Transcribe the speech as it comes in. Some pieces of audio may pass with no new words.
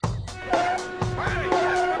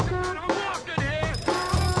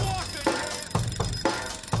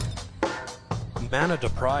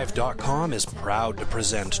ManaDeprived.com is proud to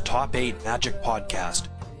present Top 8 Magic Podcast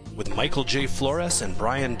with Michael J. Flores and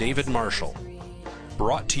Brian David Marshall.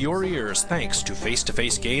 Brought to your ears thanks to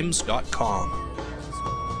FaceToFaceGames.com.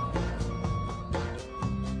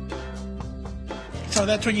 So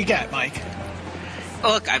that's what you get, Mike.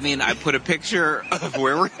 Look, I mean, I put a picture of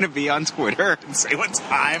where we're going to be on Twitter and say what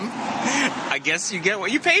time. I guess you get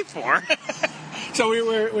what you pay for. So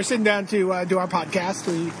we're sitting down to do our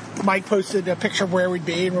podcast. Mike posted a picture of where we'd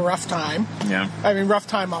be in a rough time. Yeah. I mean, rough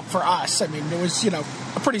time up for us. I mean, it was, a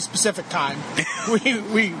pretty specific time.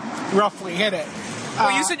 we roughly hit it.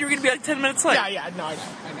 Well, you said you were going to be like 10 minutes late. Yeah, no, I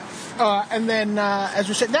know. And then as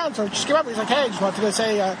we're sitting down, so just came up, he's like, hey, I just wanted to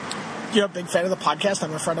say, big fan of the podcast.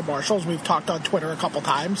 I'm a friend of Marshall's. We've talked on Twitter a couple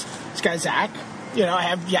times. This guy, Zach, I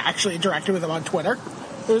have actually interacted with him on Twitter.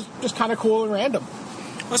 It was just kind of cool and random.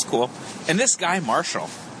 That's cool. And this guy, Marshall,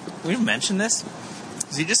 we've mentioned this.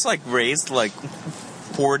 He just, raised,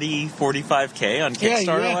 45K on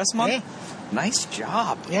Kickstarter last month? Yeah. Nice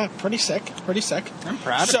job. Yeah, pretty sick. I'm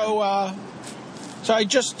proud of him. So I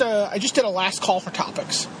just did a last call for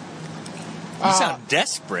topics. You sound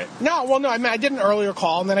desperate. No, I mean, I did an earlier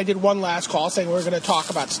call, and then I did one last call saying we were going to talk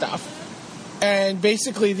about stuff. And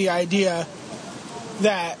basically the idea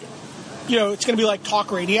that, it's going to be like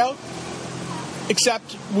talk radio,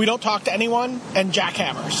 except we don't talk to anyone and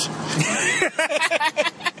jackhammers.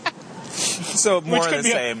 So more of the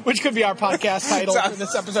same. Which could be our podcast title for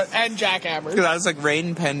this episode, and jackhammers. Because I was like,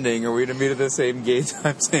 rain pending, are we going to meet at the same gay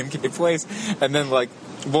time, same gay place? And then,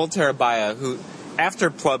 Voltaire Baya, who...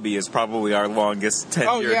 After Plubby is probably our longest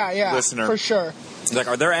tenured listener. For sure. He's like,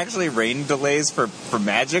 are there actually rain delays for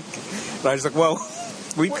Magic? And I was like, well,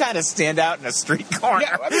 we kind of stand out in a street corner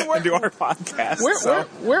and do our podcast.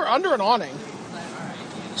 We're under an awning.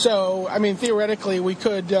 So, I mean, theoretically, we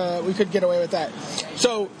could get away with that.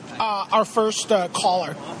 So, our first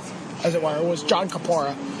caller, as it were, was John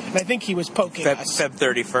Capora. And I think he was poking us. Feb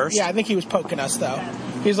 31st? Yeah, I think he was poking us, though.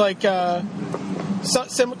 He's like...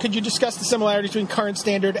 could you discuss the similarities between current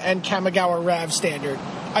standard and Kamigawa Rev standard?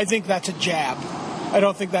 I think that's a jab. I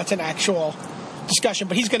don't think that's an actual discussion,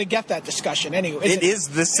 but he's going to get that discussion anyway. It is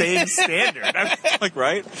the same standard.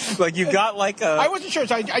 Right? You've got a... I wasn't sure,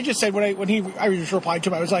 so I just said I was replying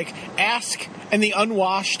to him, I was like, ask and the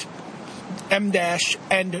unwashed M-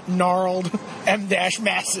 and gnarled M-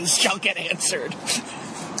 masses shall get answered.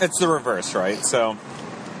 It's the reverse, right? So...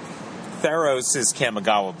 Theros is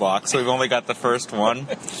Kamigawa block, so we've only got the first one.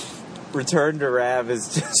 Return to Rav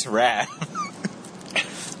is just Rav.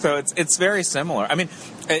 So it's very similar. I mean,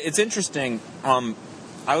 it's interesting. I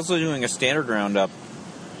was doing a standard roundup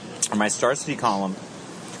on my Star City column,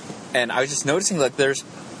 and I was just noticing there's...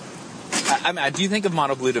 I do think of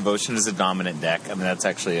Mono Blue Devotion as a dominant deck. I mean, that's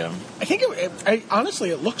actually... I think honestly,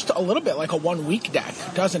 it looks a little bit like a 1 week deck,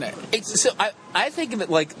 doesn't it? I think of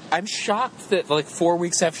it I'm shocked that 4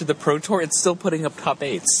 weeks after the Pro Tour, it's still putting up top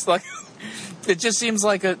 8s. It just seems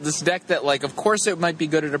like this deck that of course it might be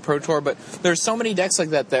good at a Pro Tour, but there's so many decks like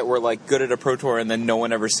that were good at a Pro Tour and then no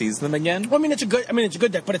one ever sees them again. Well, I mean, it's a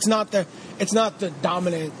good deck, but it's not the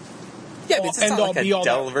dominant. Yeah, but it's not a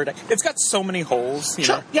Delver deck. It's got so many holes. You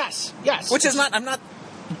know? Yes. Which is not. I'm not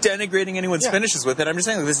denigrating anyone's finishes with it. I'm just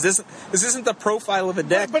saying this isn't the profile of a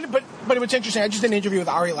deck. But what's interesting, I just did an interview with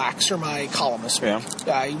Ari Laxer, my columnist. Yeah.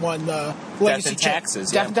 He won the Legacy Death and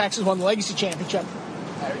Taxes. Death and Taxes won the Legacy Championship.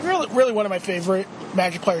 Really one of my favorite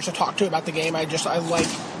Magic players to talk to about the game. I like,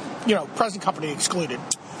 present company excluded.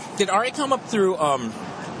 Did Ari come up through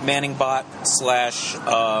Manningbot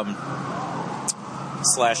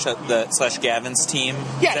 / Gavin's team?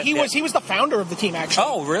 Yeah, he was the founder of the team, actually.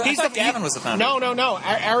 Oh, really? I thought Gavin was the founder. No.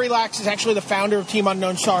 Ari Lax is actually the founder of Team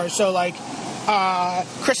Unknown Stars. So,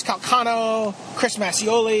 Chris Calcano, Chris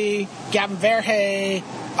Massioli, Gavin Verhey,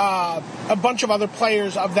 a bunch of other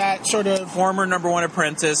players of that sort of... Former number one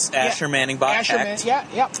apprentice, Asher Manningbot.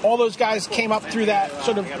 Yeah. All those guys came up through that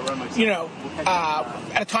sort of,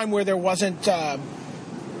 at a time where there wasn't... it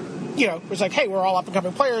was like, hey, we're all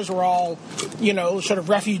up-and-coming players. We're all, sort of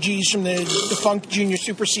refugees from the defunct Junior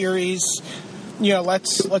Super Series.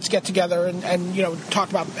 Let's get together and talk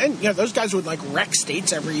about... And, those guys would, wreck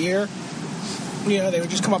states every year. They would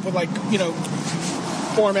just come up with,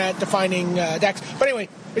 format-defining decks. But anyway,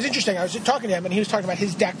 it was interesting. I was talking to him, and he was talking about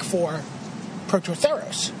his deck for Pro Tour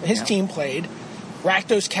Theros. His team played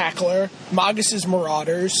Rakdos Cackler, Magus'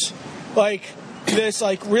 Marauders, this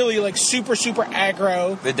really super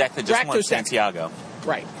aggro. The deck that just won Santiago.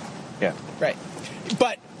 Right. Yeah. Right.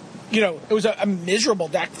 But it was a miserable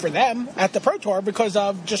deck for them at the Pro Tour because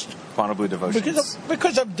of just Quantum Blue Devotions.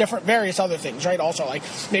 Because of different various other things, right? Also, like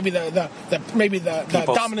maybe the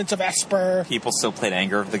dominance of Esper. People still played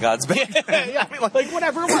Anger of the Gods. Yeah, like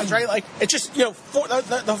whatever it was, right? Like it's just for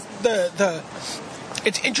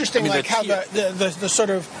it's interesting, like how the sort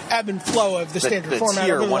of ebb and flow of the standard format. The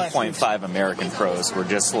tier 1.5 American pros were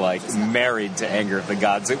just like married to Anger of the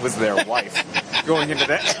Gods. It was their wife going into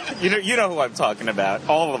that. You know who I'm talking about.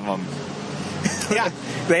 All of them. Yeah,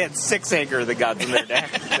 they had 6 Anger of the Gods in their deck.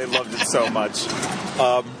 They loved it so much.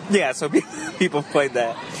 So people played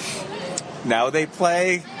that. Now they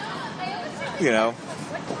play,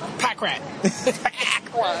 Pack Rat.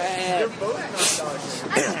 I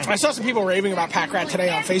saw some people raving about Pack Rat today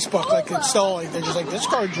on Facebook. Like it's still like they're just like, this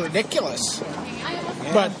card's ridiculous.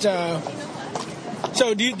 Yeah. But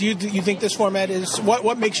so do you think this format is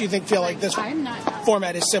what makes you feel like this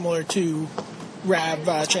format is similar to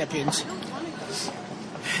Rav Champions?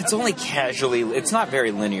 It's only casually. It's not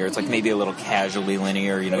very linear. It's like maybe a little casually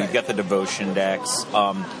linear. You've got the devotion decks.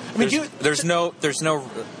 There's no.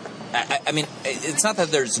 I mean, it's not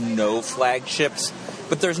that there's no flagships,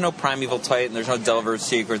 but there's no Primeval Titan, there's no Delver's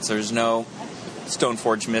Secrets, there's no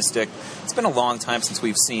Stoneforge Mystic. It's been a long time since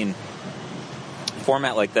we've seen a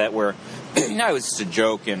format like that where, it was just a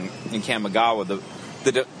joke in Kamigawa.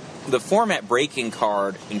 The format breaking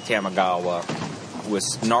card in Kamigawa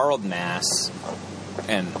was Gnarled Mass,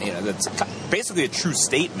 and that's basically a true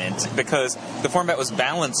statement because the format was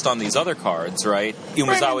balanced on these other cards, right?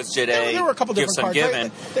 Umezawa's Jide, there were a couple different cards.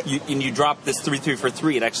 Given, and you drop this 3/3 for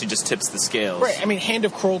 3, it actually just tips the scales. Right. I mean, Hand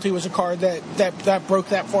of Cruelty was a card that broke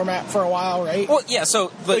that format for a while, right? Well, yeah.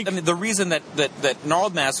 So, the reason that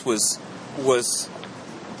Gnarled Mass was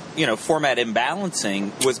format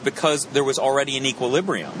imbalancing was because there was already an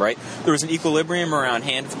equilibrium, right? There was an equilibrium around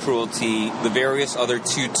Hand of Cruelty, the various other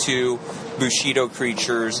 2/2 Bushido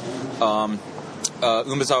creatures,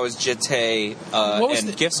 Umezawa's Jite,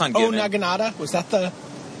 and Gifts Ungiven. Oh, Naginata? Was that the...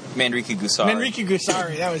 Manriki Gusari. Manriki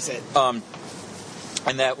Gusari, that was it. And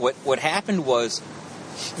that what happened was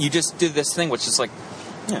you just did this thing, which is like,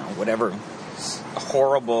 whatever,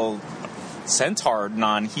 horrible centaur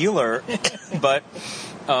non-healer, but...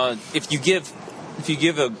 if you give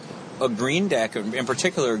a green deck, in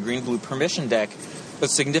particular a green-blue permission deck, a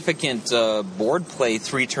significant board play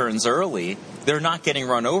 3 turns early, they're not getting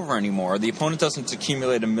run over anymore. The opponent doesn't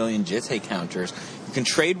accumulate 1 million Jite counters. You can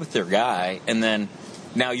trade with their guy, and then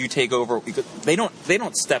now you take over. They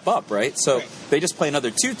don't step up, right? So they just play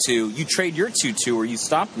another 2/2. You trade your 2/2 or you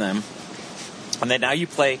stop them, and then now you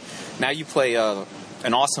play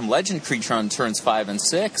an awesome legend creature on turns 5 and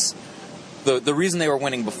 6. The reason they were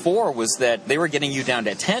winning before was that they were getting you down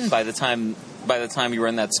to 10 by the time you were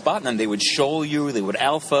in that spot, and then they would shoal you, they would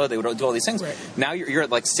alpha, they would do all these things. Right. Now you're at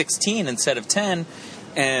like 16 instead of 10,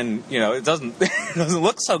 and it doesn't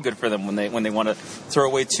look so good for them when they want to throw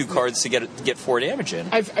away 2 cards to get 4 damage in.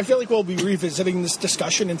 I feel like we'll be revisiting this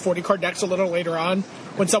discussion in 40 card decks a little later on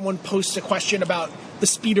when someone posts a question about the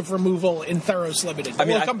speed of removal in Theros Limited. I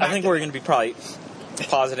think we're going to be probably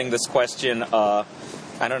positing this question.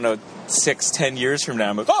 I don't know, 6-10 years from now,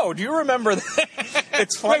 I'm like, oh, do you remember that?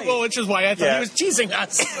 It's funny. Well, which is why I thought he was teasing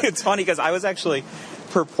us. It's funny because I was actually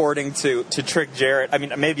purporting to trick Jarrett. I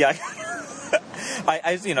mean, maybe I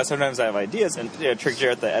sometimes I have ideas, and Trick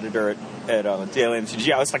Jarrett, the editor at Daily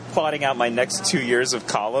MTG, I was like plotting out my next 2 years of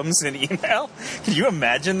columns in email. Can you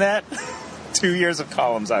imagine that? 2 years of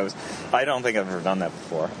columns. I don't think I've ever done that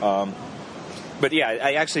before. But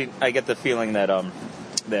yeah, I get the feeling that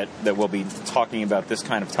that we'll be talking about this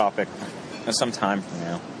kind of topic some time from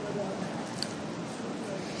now.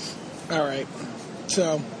 All right.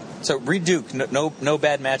 So Reed Duke, no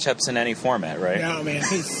bad matchups in any format, right? No, man,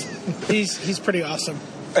 he's pretty awesome.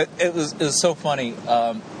 It was so funny.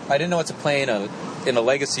 I didn't know what to play in a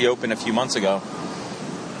Legacy Open a few months ago,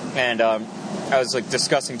 and I was like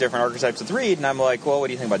discussing different archetypes with Reed, and I'm like, well, what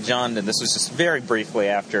do you think about Jund? And this was just very briefly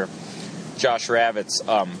after Josh Ravitz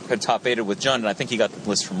had top 8'd with Jund, and I think he got the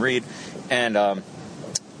list from Reed. And I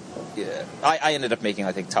ended up making,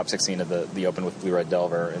 I think, top 16 of the Open with Blue Red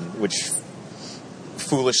Delver, which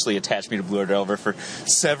foolishly attached me to Blue Red Delver for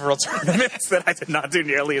several tournaments that I did not do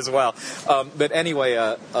nearly as well. But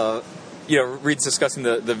anyway, Reed's discussing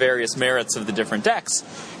the various merits of the different decks,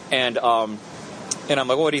 and I'm like,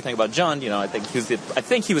 well, what do you think about Jund? I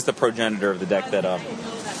think he was the progenitor of the deck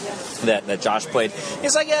that Josh played.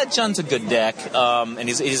 He's like, yeah, Jund's a good deck, and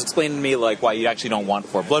he's explained to me like why you actually don't want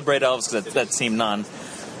 4 Bloodbraid Elves, because that seemed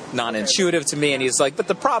non-intuitive to me, and he's like, but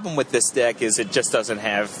the problem with this deck is it just doesn't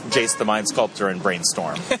have Jace the Mind Sculptor and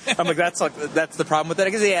Brainstorm. I'm like, that's the problem with it.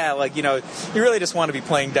 Because you really just want to be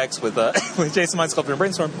playing decks with with Jace the Mind Sculptor and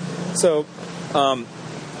Brainstorm. So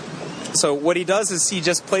what he does is he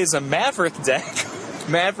just plays a Maverick deck.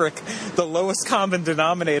 Maverick, the lowest common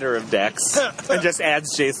denominator of decks, and just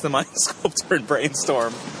adds Jace the Mind Sculptor and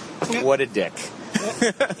Brainstorm. What a dick.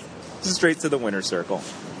 Straight to the winner's circle.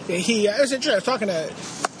 It was interesting. I was talking to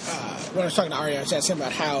when I was talking to Ari, I was asking him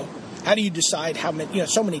about how do you decide how many,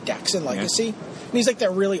 so many decks in Legacy? Yeah. And he's like,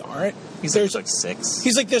 there really aren't. There's like 6.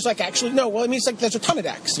 He's like, there's like actually no. Well, I mean, it's like there's a ton of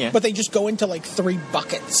decks, but they just go into like 3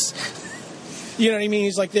 buckets. You know what I mean?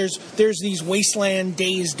 He's like, there's these Wasteland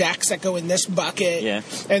Days decks that go in this bucket,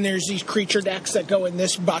 and there's these creature decks that go in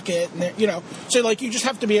this bucket, and so like you just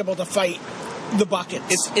have to be able to fight the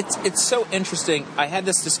buckets. It's so interesting. I had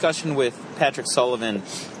this discussion with Patrick Sullivan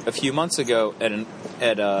a few months ago at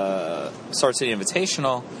Star City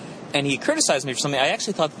Invitational, and he criticized me for something. I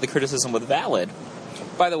actually thought that the criticism was valid.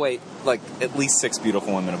 By the way, like at least 6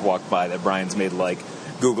 beautiful women have walked by that Brian's made like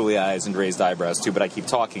googly eyes and raised eyebrows too, but I keep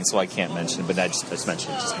talking, so I can't mention it. But I just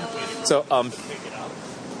mentioned it just now. So, and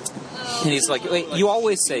he's like, wait, you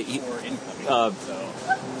always say,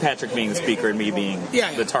 Patrick being the speaker and me being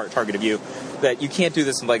the target of you, that you can't do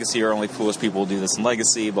this in Legacy, or only foolish people will do this in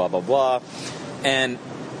Legacy, blah, blah, blah. And,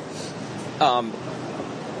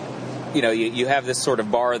 you have this sort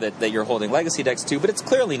of bar that you're holding Legacy decks to, but it's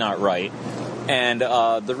clearly not right. And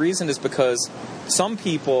the reason is because some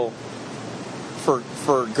people,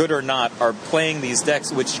 for good or not, are playing these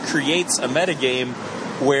decks, which creates a metagame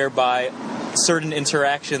whereby certain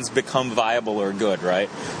interactions become viable or good, right?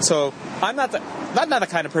 So I'm not the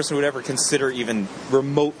kind of person who would ever consider even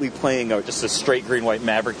remotely playing just a straight green-white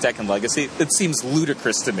Maverick deck in Legacy. It seems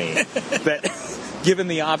ludicrous to me that given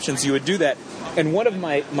the options you would do that. And one of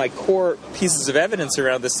my core pieces of evidence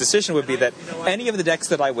around this decision would be that any of the decks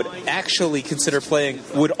that I would actually consider playing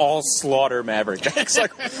would all slaughter Maverick decks.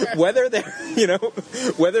 Like whether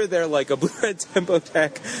they're like a blue-red tempo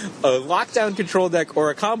deck, a lockdown control deck, or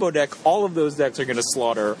a combo deck, all of those decks are going to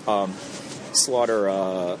slaughter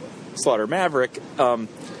Maverick.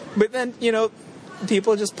 But then,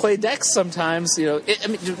 people just play decks sometimes.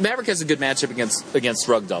 Maverick has a good matchup against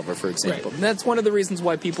Rug Delver, for example. Right. And that's one of the reasons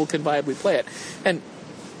why people can viably play it. And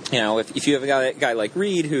if you have a guy like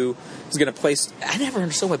Reed who is going to play, I never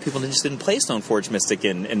understood why people just didn't play Stoneforge Mystic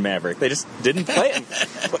in Maverick. They just didn't play it.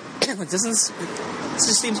 It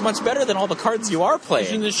just seems much better than all the cards you are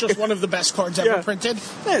playing. And it's just one of the best cards ever printed.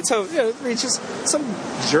 Yeah, so Reed's just some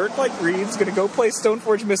jerk like Reed's going to go play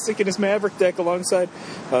Stoneforge Mystic in his Maverick deck alongside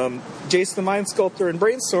Jace the Mind Sculptor and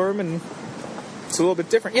Brainstorm, and it's a little bit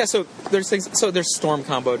different. Yeah, so there's things. So there's Storm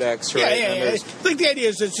combo decks, right? Yeah. I think the idea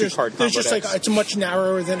is there's just like it's much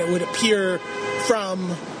narrower than it would appear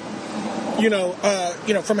from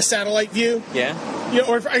from a satellite view. Yeah.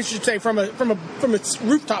 Or I should say from a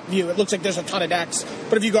rooftop view, it looks like there's a ton of decks.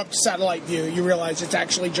 But if you go up to satellite view, you realize it's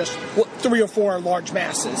actually just 3 or 4 large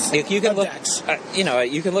masses. If you can look, decks.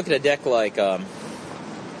 You can look at a deck like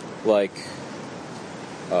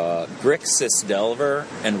Grixis Delver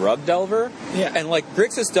and Rug Delver. Yeah. And like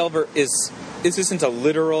Grixis Delver is isn't a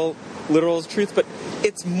literal truth, but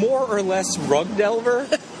it's more or less Rug Delver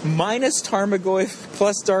minus Tarmogoyf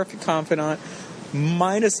plus Dark Confidant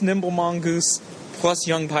minus Nimble Mongoose plus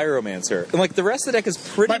Young Pyromancer. And like the rest of the deck is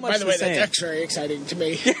pretty much the same. By the way, that deck's very exciting to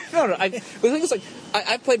me. No. The thing is, like,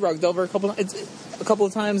 I've played Rug Delver a couple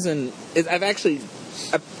of times, and I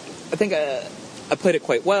think I played it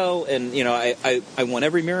quite well, and I won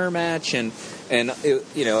every mirror match, and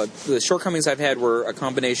the shortcomings I've had were a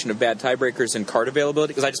combination of bad tiebreakers and card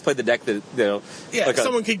availability, because I just played the deck that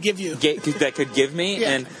someone could give you that could give me,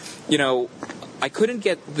 and I couldn't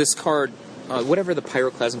get this card. Whatever the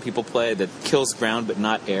Pyroclasm people play that kills ground but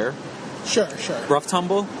not air. Sure. Rough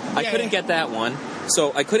Tumble. I couldn't get that one.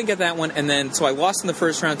 So I couldn't get that one, and then I lost in the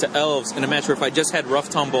first round to Elves in a match where if I just had Rough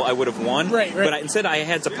Tumble, I would have won. Right. But instead I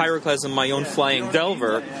had to Pyroclasm my own Flying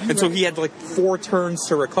Delver, and so he had like 4 turns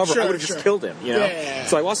to recover. I would have just killed him, Yeah.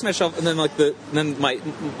 So I lost my shelf, and then my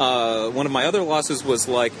one of my other losses was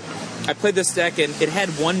like, I played this deck and it had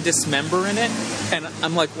 1 Dismember in it, and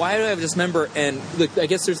I'm like, why do I have Dismember? And I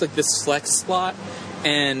guess there's like this flex slot,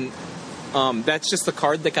 and that's just the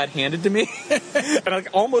card that got handed to me. And like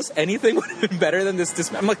almost anything would have been better than this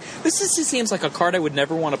Dismember. I'm like, this just seems like a card I would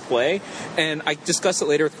never want to play. And I discussed it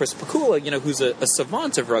later with Chris Pakula, who's a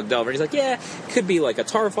savant of Rug Delver. And he's like, yeah, it could be like a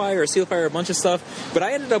Tarfire or a Sealfire, a bunch of stuff. But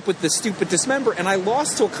I ended up with this stupid Dismember, and I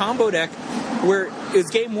lost to a combo deck where was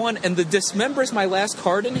game 1, and the Dismember's my last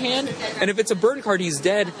card in hand, and if it's a burn card, he's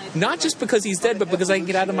dead, not just because he's dead, but because I can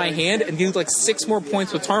get out of my hand and do like 6 more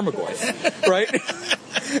points with Tarmogoyf, right?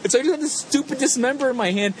 And so I just have this stupid Dismember in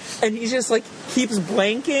my hand, and he just like keeps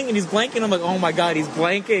blanking, and he's blanking. I'm like, oh my god, he's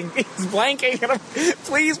blanking, and I'm,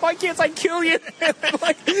 please, why can't I kill you? And I'm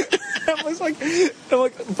like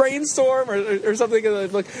brainstorm or something, and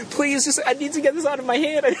I'm like, please, just I need to get this out of my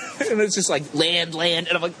hand, and it's just like land, and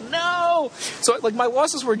I'm like, no. So like my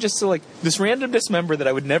losses were just to like this random Dismember that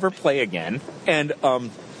I would never play again, and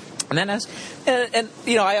then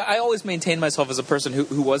I always maintained myself as a person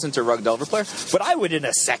who wasn't a Rug Delver player, but I would in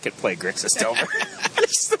a second play Grixis Delver.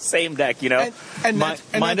 It's the same deck,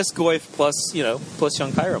 minus Goyf plus Young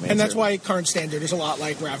Pyromancer. And that's why Karn Standard is a lot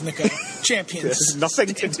like Ravnica Champions. There's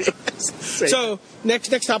nothing to do. So next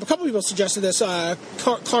topic, a couple people suggested this.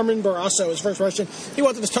 Carmen Barrasso, his first question, he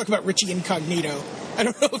wanted us to talk about Richie Incognito. I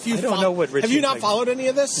don't know if you. I don't know what Richie. Have you not followed any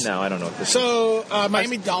of this? No, I don't know what this is. So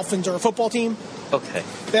Miami Dolphins are a football team. Okay.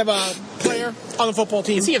 They have a player on the football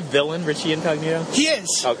team. Is he a villain, Richie Incognito? He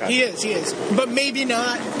is. Okay. He is. But maybe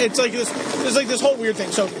not. It's like this. There's like this whole weird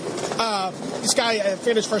thing. So this guy, I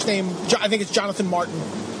forget his first name. I think it's Jonathan Martin.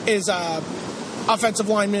 Is offensive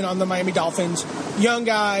lineman on the Miami Dolphins. Young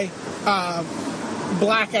guy,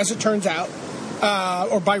 black as it turns out,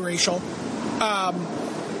 or biracial.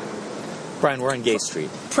 Brian, we're on Gay Street.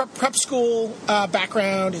 Prep school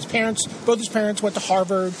background. Both his parents went to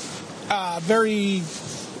Harvard. Very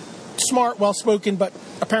smart, well-spoken, but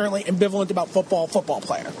apparently ambivalent about football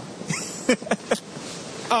player.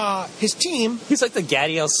 His team... He's like the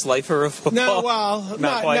Gadiel Slifer of football. No, well,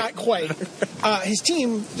 not quite. His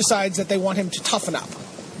team decides that they want him to toughen up.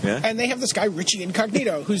 Yeah. And they have this guy, Richie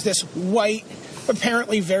Incognito, who's this white,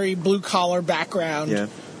 apparently very blue-collar background. Yeah.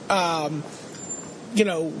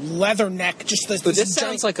 Leather neck, just this. But this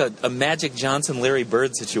sounds like a Magic Johnson, Larry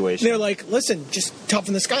Bird situation. They're like, listen, just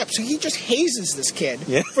toughen this guy up. So he just hazes this kid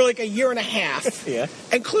for like a year and a half,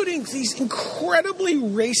 including these incredibly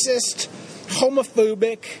racist,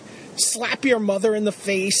 homophobic, slap your mother in the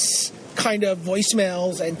face kind of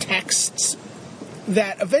voicemails and texts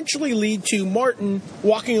that eventually lead to Martin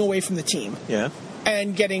walking away from the team. Yeah.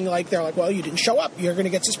 And getting they're like, well, you didn't show up. You're going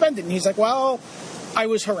to get suspended. And he's like, well, I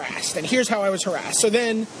was harassed, and here's how I was harassed. So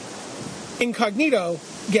then Incognito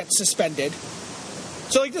gets suspended.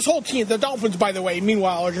 So, this whole team, the Dolphins, by the way,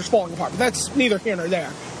 meanwhile, are just falling apart. But that's neither here nor there.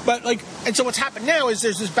 But, and so what's happened now is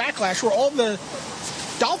there's this backlash where all the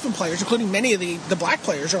Dolphin players, including many of the black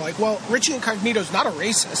players, are like, well, Richie Incognito's not a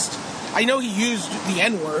racist. I know he used the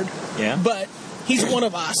N-word, but he's one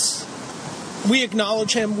of us. We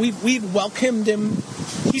acknowledge him. We've welcomed him.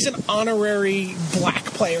 He's an honorary black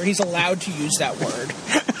player. He's allowed to use that word.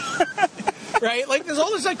 Right? There's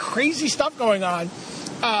all this crazy stuff going on.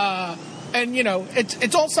 And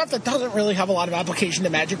it's all stuff that doesn't really have a lot of application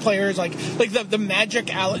to Magic players. The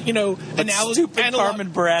Magic analogy. Stupid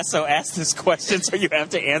Carmen Barrasso asked this question, so you have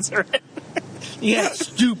to answer it. Yeah,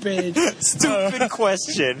 stupid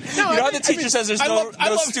question. No, how the teacher says there's no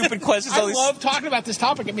stupid questions. I love talking about this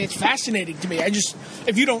topic. I mean, it's fascinating to me.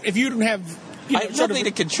 If you don't have, I have nothing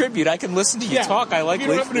to contribute. I can listen to you talk. I like listening to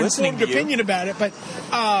you. You don't have an informed opinion about it, but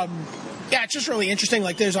it's just really interesting.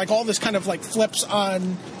 There's all this kind of flips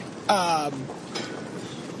on,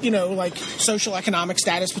 social economic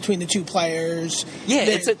status between the two players.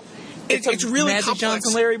 Yeah, it's really Magic complex.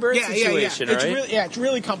 Johnson, Larry Bird situation, right? It's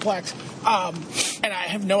really complex. And I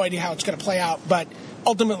have no idea how it's going to play out. But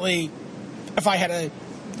ultimately, if I had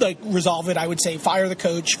to resolve it, I would say fire the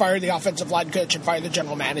coach, fire the offensive line coach, and fire the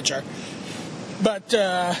general manager. But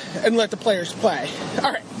and let the players play.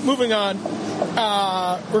 All right, moving on.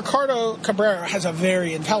 Ricardo Cabrera has a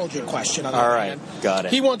very intelligent question on that. All right, got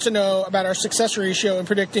it. He wants to know about our success ratio and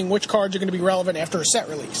predicting which cards are going to be relevant after a set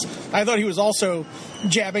release. I thought he was also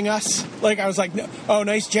jabbing us. I was like, oh,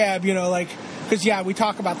 nice jab, because, we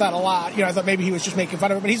talk about that a lot. I thought maybe he was just making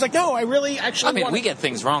fun of it. But he's like, no, I really actually we get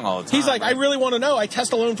things wrong all the time. He's like, I really want to know. I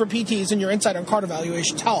test alone for PTs, and your insight on card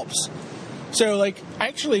evaluations helps. So,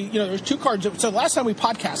 actually, there's 2 cards. So last time we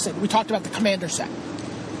podcasted, we talked about the Commander set.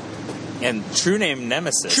 And True Name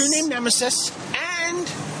Nemesis.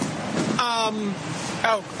 And, I'm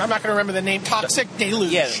not going to remember the name. Toxic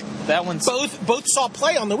Deluge. Yeah, that one's... Both saw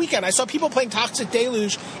play on the weekend. I saw people playing Toxic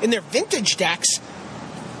Deluge in their vintage decks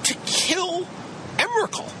to kill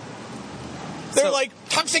Emrakul. They're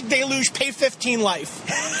Toxic Deluge, pay 15 life.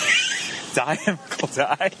 Die Emrakul,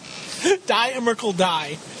 die. Die Emrakul,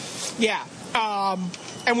 die. Yeah.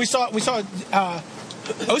 And we saw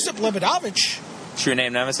Osip Lebedovich True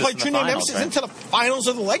Name Nemesis played True Name Nemesis into the finals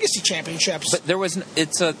of the Legacy Championships. But there was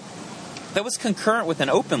That was concurrent with an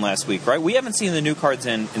Open last week, right? We haven't seen the new cards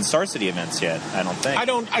in Star City events yet, I don't think.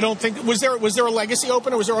 I don't think was there a Legacy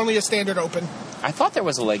Open or was there only a Standard Open? I thought there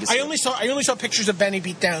was a Legacy. I only saw pictures of Benny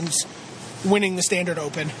Beatdowns winning the Standard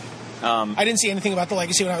Open. I didn't see anything about the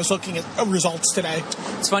Legacy when I was looking at results today.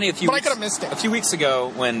 It's funny, I could have missed it. A few weeks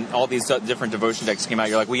ago, when all these different devotion decks came out,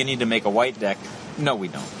 you're like, well, you need to make a white deck. No, we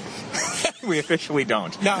don't. We officially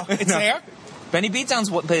don't. No, it's there? Benny Beatdowns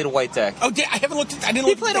played a white deck. Oh, I haven't looked at. I didn't.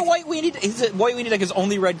 He look played at a white weenie. His white weenie deck. His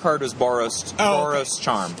only red card was Boros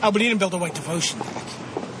Charm. Oh, but he didn't build a white devotion deck.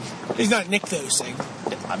 He's not Nick those thing.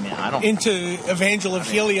 I mean, I don't. Into Evangel of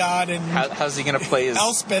Heliod and how's he going to play his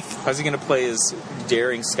Elspeth? How's he going to play his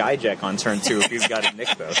daring Skyjack on turn 2 if he's got a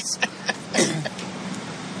Nykthos?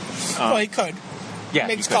 Well, he could. Yeah,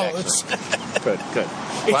 Makes he could colors. Good.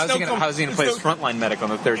 Well, how's he going to play his frontline medic on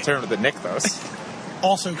the third turn with the Nykthos?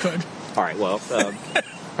 Also could. All right. Well,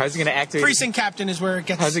 how's he going to activate? Precinct Captain is where it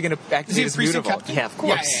gets. How's he going to activate his Precinct Mutavault? Captain? Yeah, of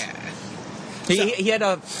course. Yeah. He had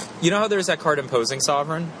a. You know how there's that card Imposing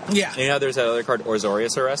Sovereign? Yeah. And you know how there's that other card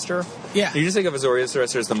Azorius Arrestor? Yeah. You just think of Azorius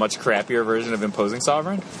Arrestor as the much crappier version of Imposing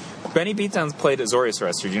Sovereign? Benny Beatdowns played Azorius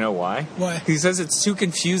Arrestor. Do you know why? Why? He says it's too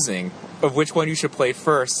confusing of which one you should play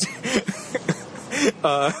first.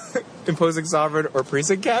 Imposing Sovereign or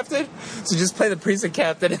Precinct Captain? So just play the Precinct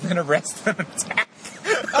Captain and then arrest them and attack.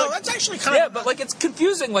 Oh, that's actually kind Yeah, of... but it's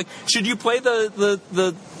confusing. Should you play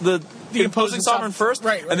the Imposing Sovereign first,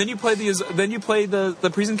 right? And then you play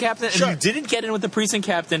the Precinct Captain, and you didn't get in with the Precinct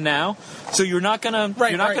Captain now, so you're not gonna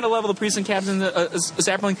gonna level the Precinct Captain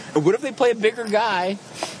sapling. And what if they play a bigger guy?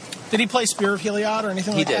 Did he play Spear of Heliod or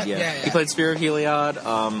anything like that? He did, yeah. He played Spear of Heliod.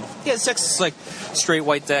 His deck's straight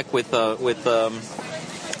white deck with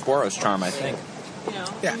Boros Charm, I think.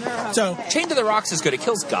 Yeah. So Chain to the Rocks is good. It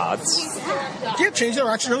kills gods. Yeah, Chain to the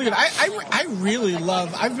Rocks is really good. I really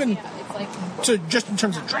love. I've been just in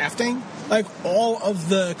terms of drafting, all of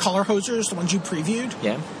the color hosers, the ones you previewed.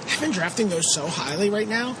 Yeah. I've been drafting those so highly right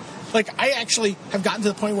now. I actually have gotten to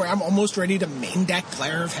the point where I'm almost ready to main deck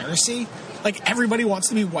Glare of Heresy. Everybody wants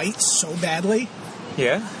to be white so badly.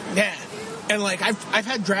 Yeah. Yeah. And I've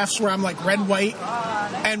had drafts where I'm red, white,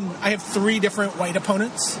 and I have 3 different white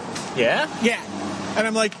opponents. Yeah. Yeah. And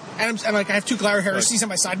I'm I have 2 Glare of Heresies on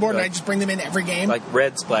my sideboard, and I just bring them in every game.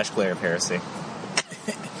 Red splash Glare of Heresy.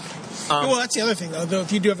 Well, that's the other thing, though.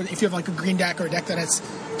 If you have a green deck or a deck that has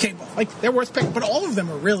capable, they're worth picking. But all of them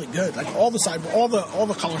are really good. All the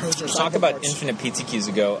color hosers. Talk about Infinite PTQs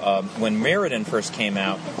ago. When Mirrodin first came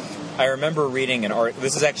out, I remember reading an art.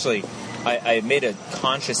 This is actually. I made a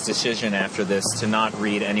conscious decision after this to not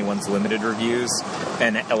read anyone's limited reviews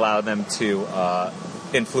and allow them to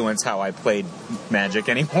influence how I played Magic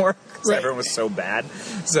anymore, because everyone was so bad.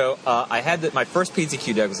 So I had my first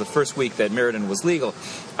PTQ deck was the first week that Mirrodin was legal.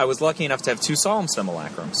 I was lucky enough to have 2 Solemn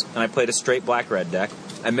Simulacrums, and I played a straight black-red deck.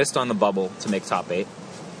 I missed on the bubble to make top 8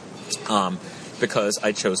 because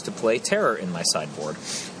I chose to play Terror in my sideboard.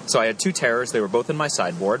 So I had 2 Terrors. They were both in my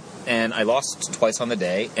sideboard, and I lost twice on the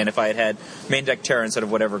day. And if I had had main deck Terror instead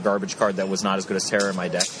of whatever garbage card that was not as good as Terror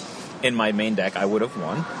in my main deck, I would have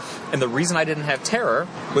won. And the reason I didn't have Terror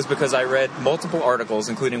was because I read multiple articles,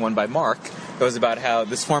 including one by Mark, that was about how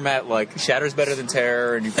this format, Shatter's better than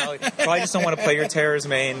Terror, and you probably just don't want to play your Terror's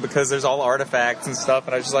main because there's all artifacts and stuff.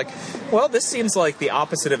 And I was just like, well, this seems like the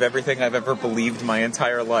opposite of everything I've ever believed my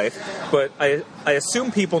entire life. But I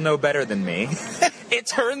assume people know better than me. It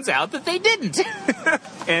turns out that they didn't.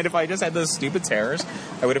 And if I just had those stupid Terrors,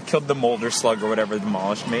 I would have killed the Molder Slug or whatever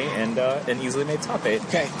demolished me and easily made top 8.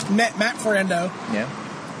 Okay, Matt Ferrando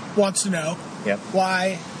wants to know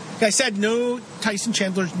why. I said no Tyson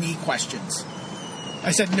Chandler's knee questions.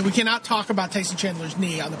 I said we cannot talk about Tyson Chandler's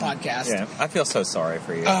knee on the podcast. Yeah, I feel so sorry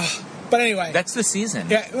for you. But anyway, that's the season.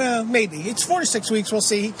 Yeah, well, maybe it's 4 to 6 weeks. We'll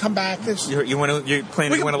see. Come back. You're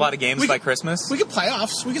planning to win a lot of games by Christmas. We could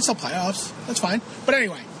playoffs. We could still playoffs. That's fine. But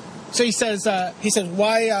anyway, so he says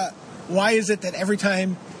why is it that every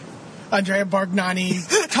time Andrea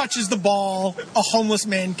Bargnani touches the ball, a homeless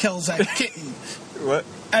man kills a kitten? What?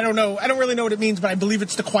 I don't know. I don't really know what it means, but I believe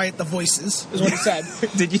it's to quiet the voices, is what he said.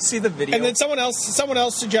 Did you see the video? And then someone else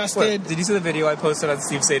suggested... What? Did you see the video I posted on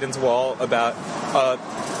Steve Satan's wall about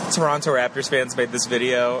Toronto Raptors fans made this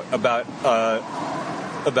video about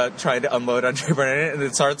trying to unload on Trey Burnett, and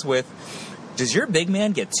it starts with, does your big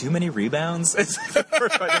man get too many rebounds? It's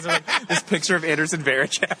this picture of Anderson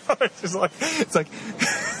Varejao.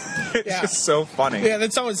 It's just so funny. Yeah,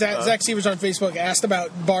 then someone, Zach Sievers on Facebook, asked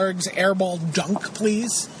about Barg's airball dunk,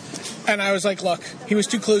 please. And I was like, look, he was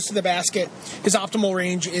too close to the basket. His optimal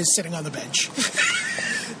range is sitting on the bench.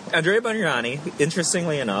 Andrea Bargnani,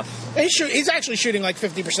 interestingly enough, He's actually shooting like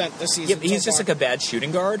 50% this season. yeah, he's so just far. like a bad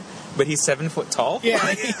shooting guard, but he's 7 foot tall. Yeah.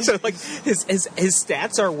 So like his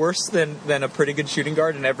stats are worse than a pretty good shooting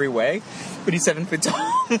guard in every way, but he's 7 foot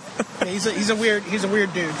tall. Yeah, he's a weird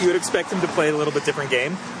dude. You would expect him to play a little bit different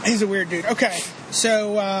game. He's a weird dude. Okay,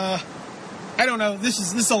 so I don't know. This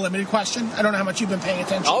is a limited question. I don't know how much you've been paying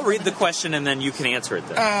attention. I'll read the question and then you can answer it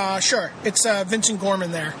then. Sure. It's Vincent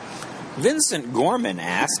Gorman there. Vincent Gorman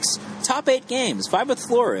asks, top 8 games, 5 with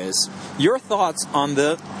Flores. Your thoughts on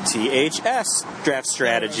the THS draft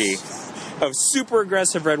strategy of super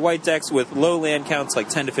aggressive red-white decks with low land counts, like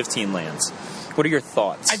 10 to 15 lands. What are your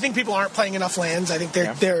thoughts? I think people aren't playing enough lands. I think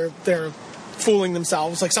they're fooling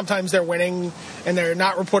themselves. Like sometimes they're winning and they're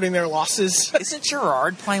not reporting their losses. Isn't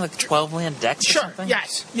Gerard playing like 12 land decks or Sure. something?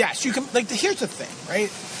 Yes. You can. Like here's the thing,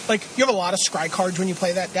 right? Like you have a lot of scry cards when you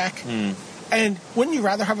play that deck, and wouldn't you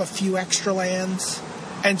rather have a few extra lands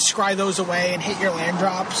and scry those away and hit your land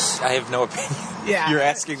drops? I have no opinion. Yeah. You're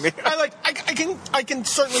asking me. I can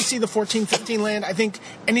certainly see the 14-15 land. I think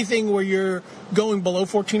anything where you're going below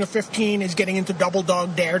 14 or 15 is getting into double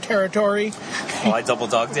dog dare territory. Well, I double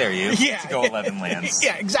dog dare you Yeah. to go 11 lands.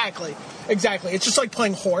 Yeah, exactly. It's just like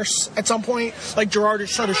playing horse at some point. Like Gerard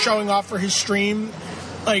is sort of showing off for his stream.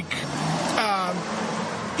 Like,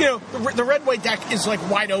 the red-white deck is like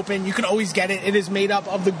wide open. You can always get it. It is made up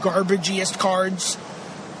of the garbagiest cards.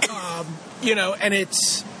 And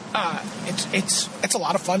it's a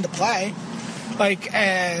lot of fun to play. Like,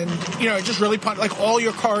 and it just really like all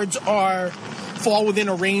your cards fall within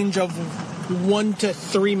a range of 1 to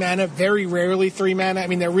 3 mana. Very rarely 3 mana. I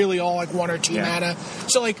mean, they're really all like 1 or 2 mana.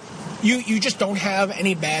 So like, you just don't have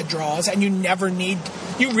any bad draws, and you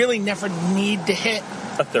really never need to hit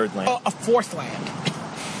A third land. a fourth land.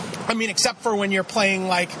 I mean, except for when you're playing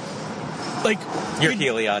like Your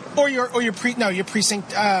Heliod. or your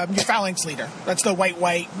precinct, your phalanx leader. That's the white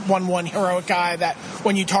 1/1 heroic guy that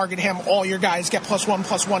when you target him, all your guys get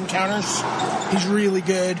 +1/+1 counters. He's really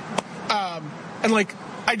good. And like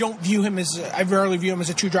I rarely view him as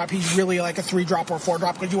a 2-drop. He's really like a 3-drop or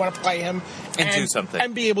 4-drop because you want to play him And do something.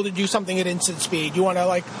 and be able to do something at instant speed. You want to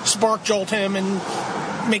like spark jolt him and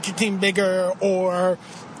make your team bigger, or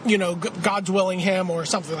God's willing him or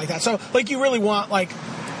something like that. So like you really want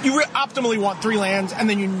optimally want 3 lands, and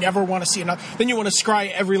then you never want to see enough. Then you want to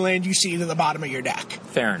scry every land you see to the bottom of your deck.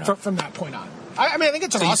 Fair enough. From that point on. I mean, I think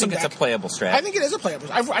it's an awesome you think deck. it's a playable strategy? I think it is a playable.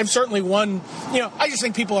 I've certainly won. I just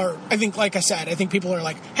think people are. Like I said, I think people are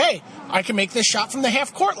like, hey, I can make this shot from the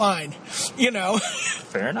half court line.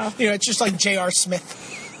 Fair enough. It's just like J.R.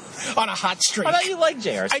 Smith on a hot streak. I thought you like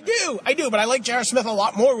J.R. I do, but I like J.R. Smith a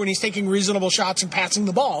lot more when he's taking reasonable shots and passing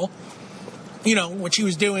the ball. Which he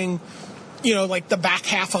was doing. Like the back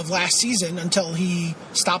half of last season until he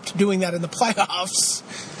stopped doing that in the playoffs.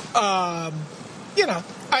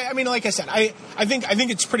 I mean, like I said, I think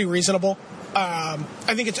it's pretty reasonable. I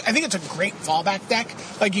think it's a great fallback deck.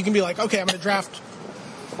 Like you can be like, okay, I'm going to draft.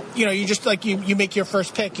 You just like you make your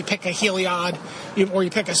first pick. You pick a Heliod, or you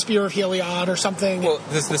pick a Spear of Heliod or something. Well,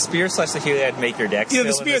 does the Spear / the Heliod make your deck?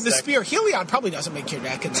 The Spear Heliod probably doesn't make your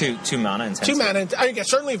deck. 2 mana intensive. 2 mana. I guess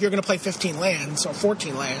certainly if you're going to play 15 lands or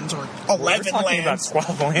 14 lands or 11 We're talking lands. about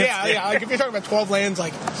 12 lands. Yeah. Like if you're talking about 12 lands,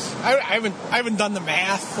 like I haven't done the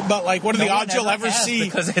math, but like what are the odds you'll ever see?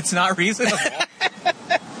 Because it's not reasonable.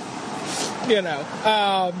 I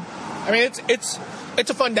mean, it's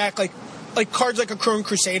a fun deck. Like cards like a Crone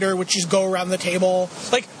Crusader, which just go around the table.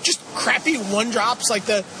 Like just crappy 1-drops, like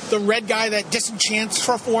the red guy that disenchants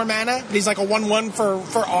for 4 mana. But he's like a 1/1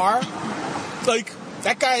 for R. Like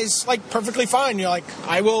that guy's like perfectly fine. You're like,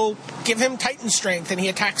 I will give him Titan Strength, and he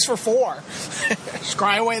attacks for 4.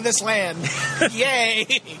 Scry away this land.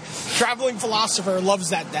 Yay! Traveling Philosopher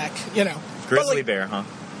loves that deck. Grizzly Bear, huh?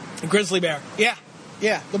 Grizzly Bear. Yeah.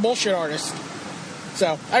 The bullshit artist.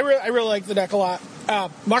 So I really like the deck a lot.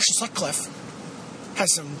 Marshall Sutcliffe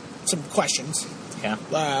has some questions. Yeah.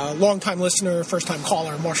 Long-time listener, first-time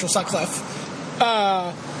caller, Marshall Sutcliffe.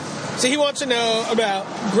 So he wants to know about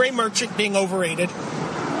Gray Merchant being overrated.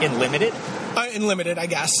 In Limited? In Limited, I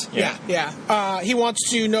guess. Yeah. He wants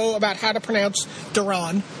to know about how to pronounce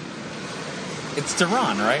Duran. It's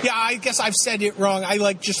Duran, right? Yeah, I guess I've said it wrong. I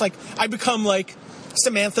become like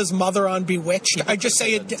Samantha's mother on Bewitched. I just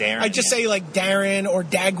say it. Darren, I just say like Darren or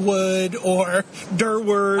Dagwood or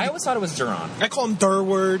Durward. I always thought it was Duran. I call him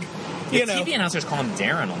Durward. TV announcers call him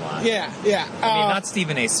Darren a lot. Yeah. I mean, not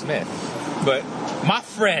Stephen A. Smith, but my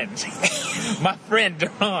friend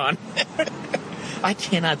Duran. I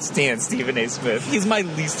cannot stand Stephen A. Smith. He's my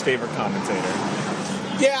least favorite commentator.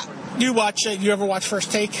 Yeah. You ever watch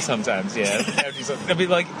First Take? Sometimes, yeah. It'll be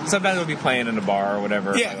like sometimes it'll be playing in a bar or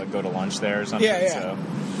whatever. Yeah. If I like, go to lunch there or something. Yeah. So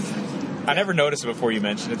I never noticed it before you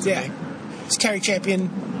mentioned it to me. Is Carrie Champion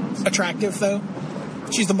attractive though?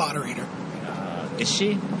 She's the moderator. Is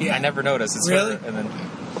she? Yeah. I never noticed. It's Really? her. And then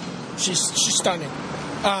She's stunning.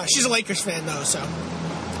 She's a Lakers fan though, so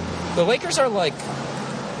the Lakers are like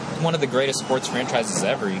one of the greatest sports franchises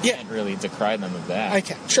ever. You Yeah. can't really decry them of that. I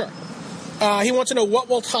can. Sure. He wants to know what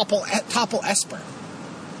will topple Esper.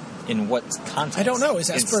 In what context? I don't know. Is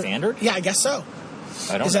Esper in standard? Yeah, I guess so.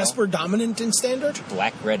 I don't Is know. Esper dominant in standard?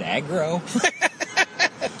 Black Red Aggro.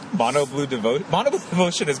 Mono Blue Devotion. Mono Blue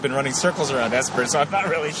Devotion has been running circles around Esper, so I'm not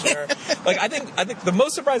really sure. Like I think the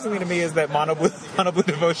most surprising thing to me is that Mono Blue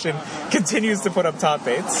Devotion continues to put up top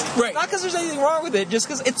 8s. Right. Not because there's anything wrong with it, just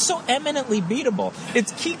because it's so eminently beatable.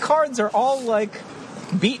 Its key cards are all like,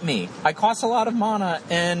 beat me. I cost a lot of mana,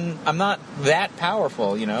 and I'm not that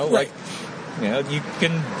powerful. You know, Right. like. You know, you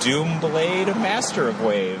can Doom Blade a Master of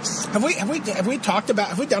Waves. Have we done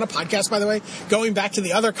a podcast, by the way, going back to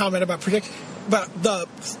the other comment about the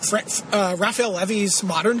Raphael Levy's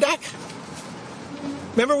modern deck?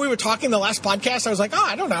 Remember we were talking the last podcast? I was like,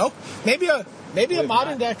 I don't know. Maybe a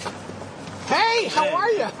modern deck. Hey, how are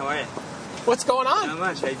you? How are you? What's going on? Not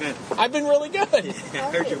much. How you been? I've been really good. Yeah,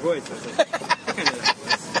 I heard your voice. I was like, I kind of know that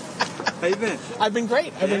voice. How you been? I've been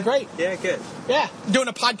great. Yeah, good. Yeah, doing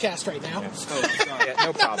a podcast right now. Oh, sorry. Yeah,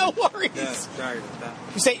 no problem. No worries. Yeah, sorry about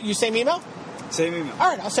that. You same email? Same email. All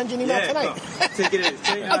right, I'll send you an email Yeah, tonight. cool. Take it in.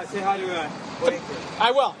 Say hi to Blake.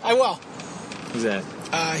 I will. Who's that?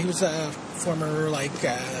 He was a former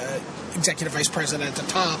executive vice president of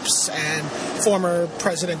Topps and former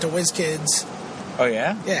president of WizKids. Oh,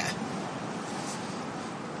 yeah? Yeah.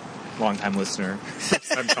 Long-time listener.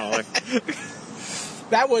 I'm calling.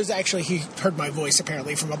 That was actually, he heard my voice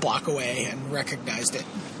apparently from a block away and recognized it.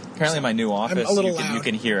 Apparently, my new office, a little you loud.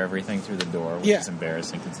 can hear everything through the door, which Yeah. is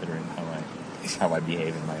embarrassing considering how I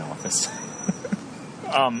behave in my office.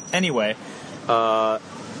 Anyway, Mono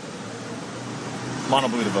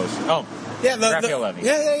Blue Devotion. Oh, Yeah, Raphael Levy.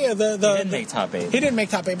 Yeah. he didn't make top 8. He didn't make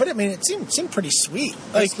top 8, but I mean, it seemed pretty sweet.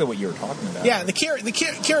 Basically, what you were talking about. Yeah, the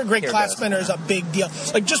Kira Great Classman is a big deal.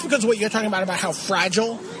 Like, just because of what you're talking about how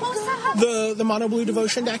fragile the Mono Blue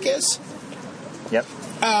Devotion deck is, Yep.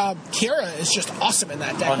 Kira is just awesome in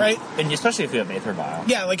that deck, right? And especially if you have Aether Vial.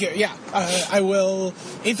 Yeah, I will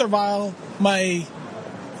Aether Vial my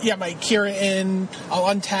Kira in,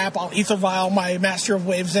 I'll untap, I'll Aether Vial my Master of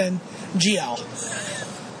Waves in, GL.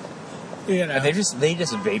 You know. And they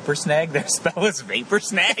just Vapor Snag. Their spell is Vapor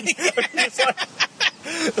Snag.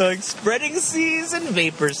 It's like Spreading Seas and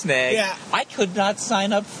Vapor Snag. Yeah. I could not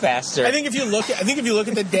sign up faster. I think if you look at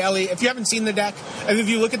the daily, if you haven't seen the deck, I think if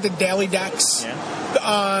you look at the daily decks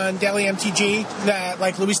on Daily MTG that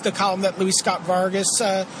like the column that Luis Scott Vargas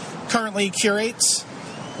currently curates,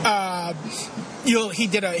 he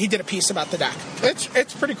did a piece about the deck.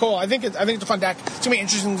 It's pretty cool. I think it's a fun deck. It's gonna be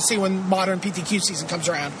interesting to see when modern PTQ season comes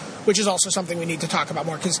around, which is also something we need to talk about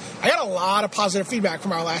more because I got a lot of positive feedback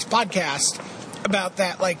from our last podcast about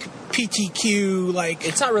that, like PTQ, like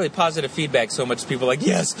it's not really positive feedback so much as people like,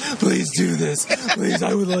 yes, please do this. Please,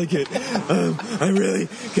 I would like it.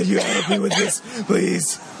 Could you help me with this,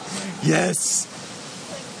 please? Yes.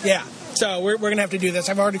 Yeah. So we're gonna have to do this.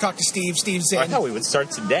 I've already talked to Steve. Steve's in. I thought we would start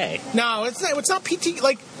today. No, it's not PT.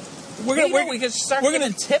 Like We could start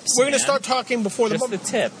giving tips. We're gonna start talking before Just the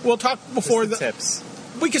tip. We'll talk before Just the tips.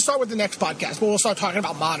 We can start with the next podcast, but we'll start talking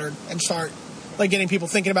about modern and start like getting people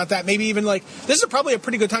thinking about that. Maybe even like this is probably a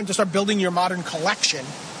pretty good time to start building your modern collection.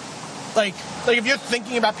 Like if you're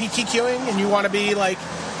thinking about PTQing and you want to be like,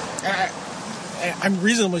 I'm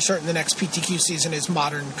reasonably certain the next PTQ season is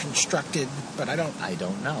modern constructed, but I don't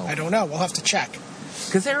know. I don't know. We'll have to check.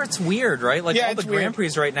 Because it's weird, right? Like all the Grand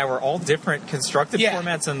Prix right now are all different constructed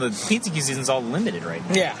formats, and the PTQ season's all limited right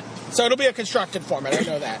now. Yeah. So it'll be a constructed format. I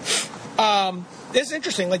know that. It's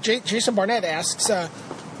interesting. Like Jason Barnett asks,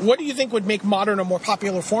 what do you think would make modern a more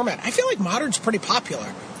popular format? I feel like modern's pretty popular.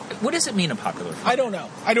 What does it mean a popular format? I don't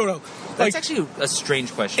know. That's actually a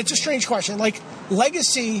strange question. It's a strange question. Like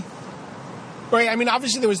Legacy, right? I mean,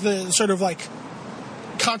 obviously there was the sort of like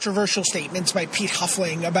controversial statements by Pete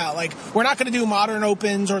Huffling about like we're not going to do modern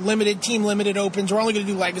opens or team limited opens. We're only going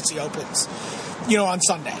to do Legacy opens, on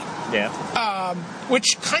Sunday. Yeah.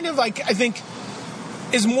 Which kind of like I think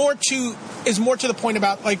is more to the point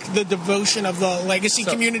about like the devotion of the Legacy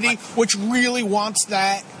community, which really wants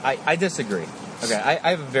that. I disagree. Okay, I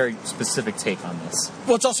have a very specific take on this.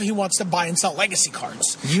 Well, it's also he wants to buy and sell Legacy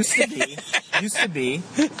cards. Used to be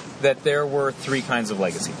that there were 3 kinds of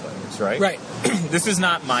Legacy players, right? Right. This is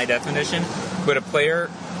not my definition, but a player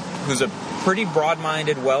who's a pretty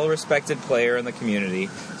broad-minded, well-respected player in the community,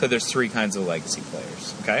 said there's 3 kinds of legacy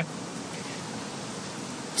players, okay?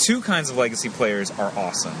 2 kinds of legacy players are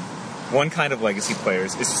awesome. 1 kind of legacy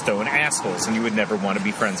players is stone assholes, and you would never want to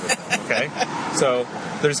be friends with them, okay? So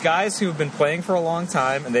there's guys who have been playing for a long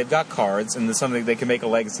time, and they've got cards, and there's something they can make a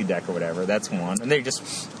legacy deck or whatever. That's one. And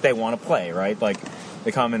they want to play, right? Like,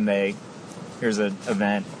 they come and here's an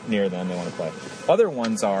event near them, they want to play. Other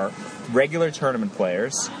ones are regular tournament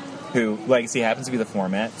players who Legacy happens to be the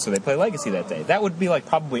format, so they play Legacy that day. That would be like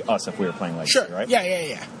probably us if we were playing Legacy, Sure. right?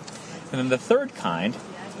 Yeah. And then the third kind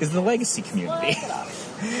is the Legacy community.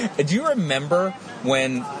 Do you remember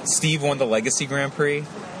when Steve won the Legacy Grand Prix?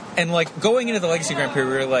 And, like, going into the Legacy Grand Prix,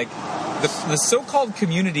 we were like, the so-called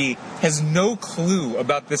community has no clue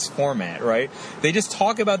about this format, right? They just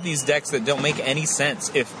talk about these decks that don't make any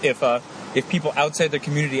sense. If people outside their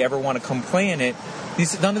community ever want to come play in it,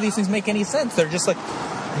 none of these things make any sense. They're just like,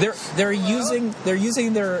 they're using their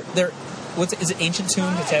is it Ancient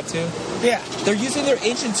Tomb to tap 2? Yeah. They're using their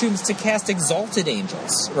Ancient Tombs to cast Exalted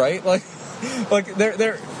Angels, right? Like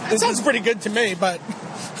they're. That sounds pretty good to me, but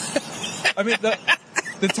I mean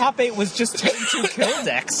the top 8 was just turn 2 kill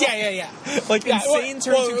decks. Yeah. Like insane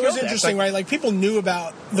turn 2 kill decks. It was interesting, right? Like, people knew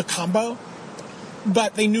about the combo,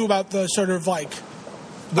 but they knew about the sort of like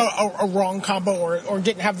a wrong combo or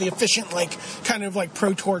didn't have the efficient, like, kind of like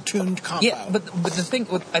Pro Tour tuned combo. Yeah, but the thing,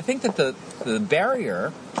 I think that the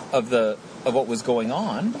barrier of what was going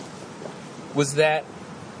on was that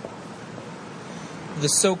the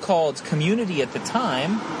so-called community at the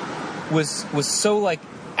time was so, like,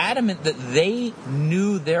 adamant that they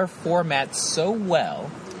knew their format so well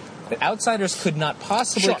that outsiders could not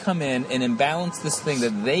possibly come in and imbalance this thing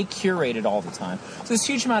that they curated all the time. So there's a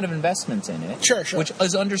huge amount of investment in it, Sure. which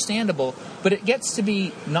is understandable, but it gets to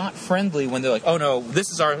be not friendly when they're like, "Oh no, this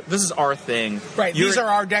is our thing." Right. These are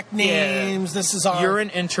our deck names. This is our. You're an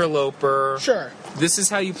interloper. Sure. This is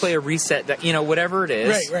how you play a reset deck. Whatever it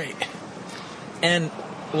is. Right. And,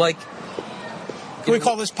 like, Can we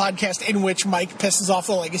call this podcast In Which Mike Pisses Off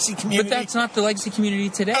the Legacy Community? But that's not the Legacy community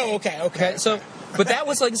today. Oh, okay. So, but that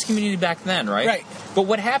was Legacy community back then, right? Right. But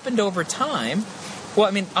what happened over time? Well,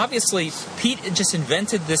 I mean, obviously, Pete just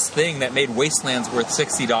invented this thing that made Wastelands worth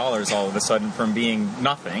 $60 all of a sudden from being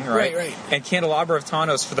nothing, right? Right. And Candelabra of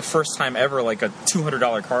Tawnos for the first time ever, like a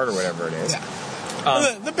 $200 card or whatever it is.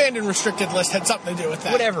 Yeah. The banned and restricted list had something to do with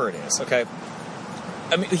that. Whatever it is, okay?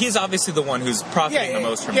 I mean, he's obviously the one who's profiting the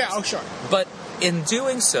most from this. Yeah, oh, sure. But in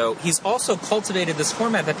doing so, he's also cultivated this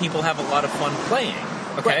format that people have a lot of fun playing,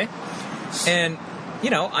 okay? Right. And,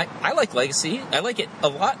 I like Legacy. I like it a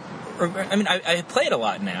lot. I mean, I play it a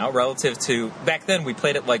lot now relative to... Back then, we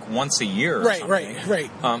played it like once a year or something.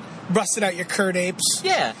 Right. Busted out your Curd Apes.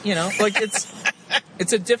 Yeah, like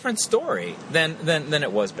it's a different story than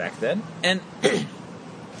it was back then. And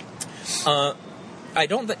I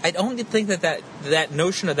don't think that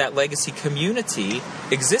notion of that Legacy community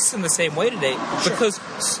exists in the same way today. Sure.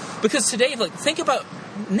 Because today, like, think about...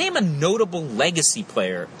 Name a notable Legacy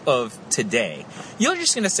player of today. You're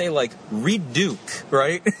just going to say, like, Reed Duke,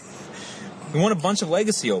 right? He won a bunch of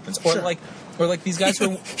Legacy Opens. Or, Sure. like these guys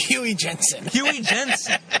who... Huey Jensen.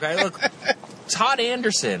 Okay? Look, Todd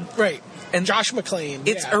Anderson. Right. And Josh McClain.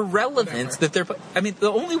 It's irrelevant that they're... I mean,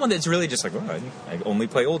 the only one that's really just like, I only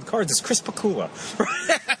play old cards is Chris Pakula.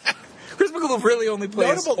 Chris Pakula really only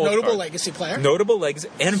plays notable cards. Legacy player. Notable Legacy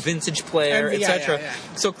and vintage player, And- etc. yeah.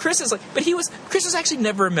 So Chris is like... But Chris was actually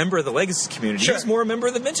never a member of the Legacy community. Sure. He was more a member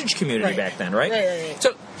of the vintage community Right. back then, right? Right.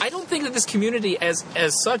 So I don't think that this community as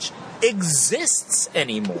such exists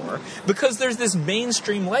anymore because there's this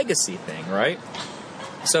mainstream Legacy thing, right?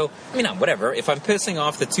 So, I mean, whatever. If I'm pissing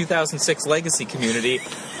off the 2006 Legacy community,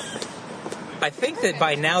 I think that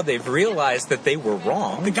by now they've realized that they were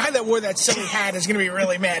wrong. The guy that wore that silly hat is going to be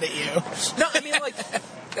really mad at you. No, I mean, like,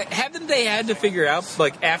 haven't they had to figure out,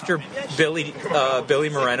 like, after Billy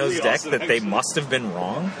Moreno's deck that they must have been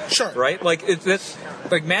wrong? Sure. Right? Like,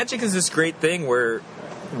 Magic is this great thing where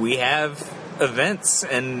we have events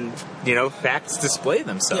and, facts display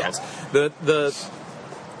themselves. Yeah.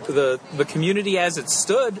 The community as it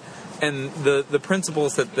stood and the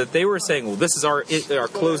principles that they were saying, well, this is our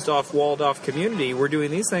closed off, walled off community, we're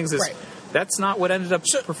doing these things, Right. That's not what ended up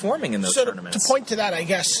performing in those tournaments. To point to that, I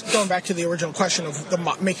guess, going back to the original question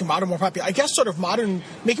of making Modern more popular, I guess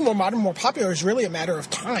making Modern more popular is really a matter of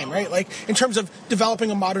time, right? Like, in terms of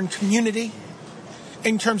developing a Modern community,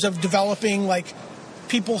 in terms of developing, like,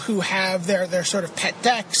 people who have their sort of pet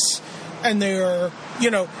decks, and they're,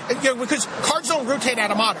 because cards don't rotate out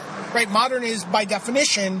of Modern, right? Modern is, by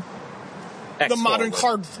definition, the modern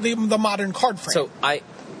card frame. So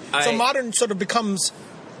So Modern sort of becomes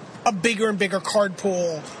a bigger and bigger card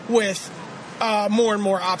pool with more and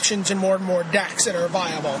more options and more decks that are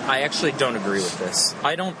viable. I actually don't agree with this.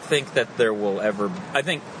 I don't think that there will ever. I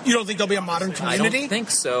think You don't think there'll be a modern community? I don't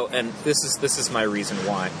think so, and this is my reason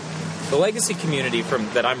why. The Legacy community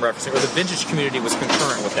that I'm referencing, or the Vintage community, was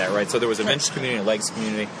concurrent with that, right? So there was a Vintage community and a Legacy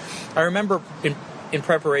community. I remember in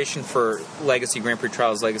preparation for Legacy Grand Prix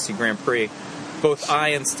Trials, Legacy Grand Prix, both I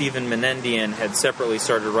and Stephen Menendian had separately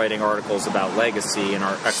started writing articles about Legacy and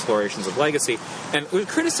our explorations of Legacy. And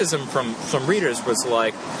criticism from some readers was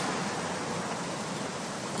like,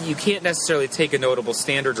 you can't necessarily take a notable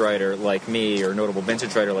standard writer like me or a notable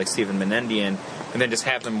vintage writer like Stephen Menendian and then just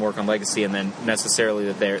have them work on Legacy and then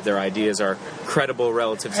necessarily that their ideas are credible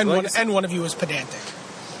relative to Legacy. And one of you is pedantic.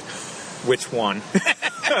 Which one?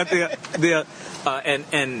 And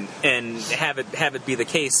have it be the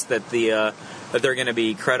case that that they're going to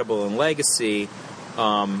be credible in Legacy,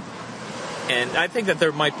 and I think that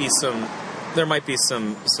there might be some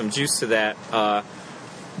juice to that,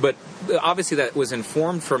 but obviously that was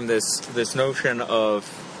informed from this notion of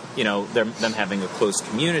them having a close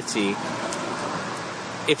community.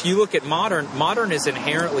 If you look at Modern is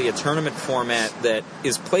inherently a tournament format that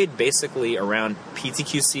is played basically around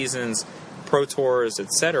PTQ seasons, Pro Tours,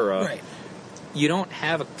 etc. Right. You don't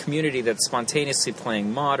have a community that's spontaneously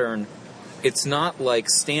playing Modern. It's not like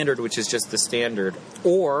Standard, which is just the Standard,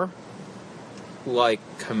 or like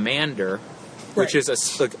Commander, which is a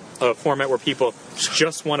format where people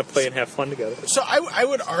just want to play and have fun together. So I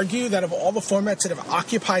would argue that of all the formats that have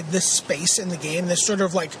occupied this space in the game, this sort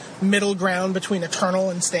of like middle ground between Eternal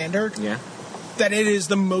and Standard, that it is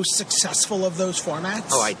the most successful of those formats.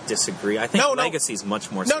 Oh, I disagree. I think Legacy is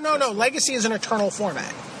much more successful. No. Legacy is an Eternal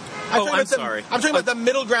format. I'm sorry. I'm talking about the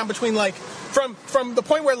middle ground between like from the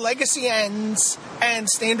point where Legacy ends and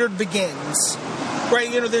Standard begins. Right,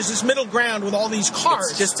 there's this middle ground with all these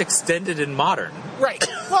cards. It's just extended in Modern. Right.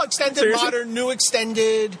 Well, extended, Seriously? Modern, new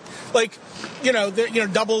extended, like,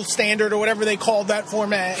 double Standard or whatever they called that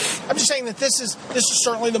format. I'm just saying that this is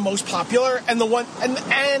certainly the most popular and the one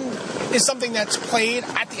and is something that's played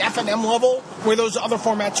at the FNM level where those other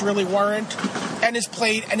formats really weren't, and is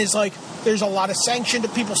played and is like there's a lot of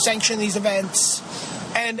people sanction these events,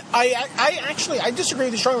 and I disagree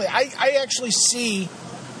with you strongly. I actually see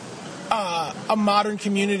a Modern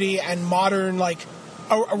community and Modern, like,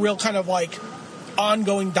 a real kind of, like,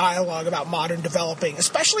 ongoing dialogue about Modern developing,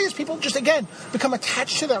 especially as people just, again, become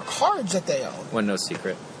attached to their cards that they own. Well, no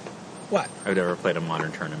secret. What? I've never played a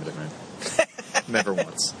Modern tournament event. Never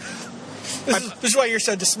once. This is why you're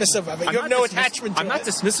so dismissive of it. You have no attachment to it. I'm not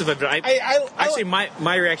dismissive of it. Actually,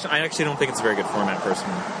 my reaction, I actually don't think it's a very good format,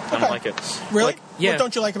 personally. I don't like it. Really? Yeah. What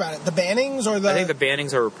don't you like about it? The bannings or the... I think the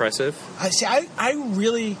bannings are repressive. I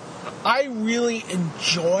really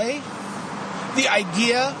enjoy the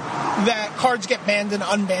idea that cards get banned and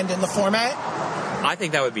unbanned in the format. I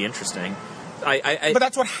think that would be interesting. But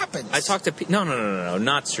that's what happens. I talked to no,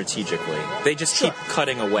 not strategically. They just keep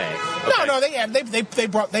cutting away. Okay. No, they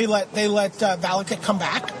let Valakut come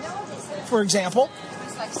back, for example.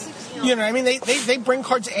 You know what I mean? They bring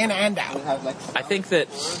cards in and out. I think that.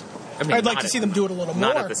 I'd like to see them do it a little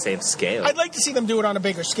more. Not at the same scale. I'd like to see them do it on a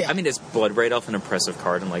bigger scale. I mean, is Bloodbraid Elf an impressive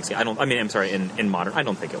card in Legacy? In Modern, I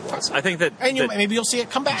don't think it was. I think that maybe you'll see it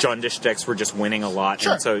come back. Jundish decks were just winning a lot.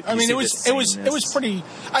 Sure. And so it was pretty.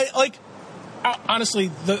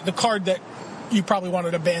 Honestly, the card that you probably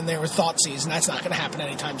wanted to ban there was Thoughtseize, and that's not going to happen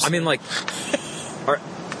anytime soon. I mean,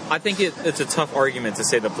 I think it's a tough argument to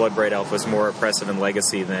say that Bloodbraid Elf was more oppressive in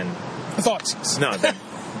Legacy than Thoughtseize. No, than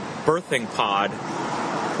Birthing Pod,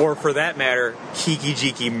 or for that matter,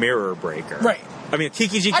 Kiki-Jiki Mirror Breaker. Right. I mean,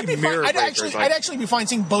 Kiki-Jiki Mirror Breaker. I'd actually be fine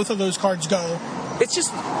seeing both of those cards go. It's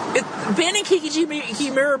just banning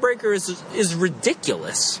Kiki-Jiki Mirror Breaker is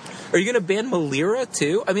ridiculous. Are you going to ban Malira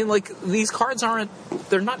too? I mean, these cards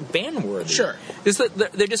they're not ban worthy. Sure.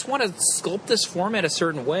 They just want to sculpt this format a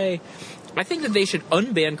certain way. I think that they should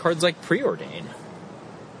unban cards like Preordain.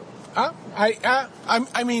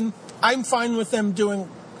 I'm fine with them doing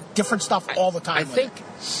different stuff all the time.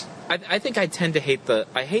 I think I tend to hate the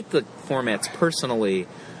formats personally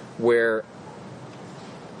where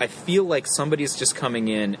I feel like somebody's just coming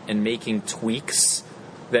in and making tweaks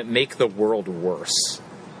that make the world worse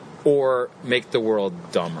or make the world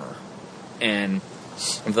dumber. And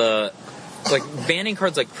banning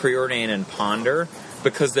cards like Preordain and Ponder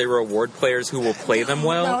because they reward players who will play them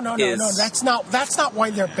well. No. That's not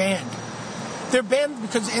why they're banned. They're banned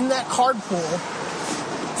because in that card pool,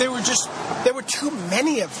 there were too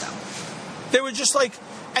many of them. They were just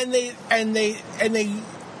and they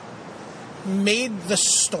made the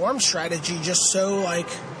Storm strategy just so it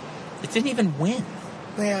didn't even win.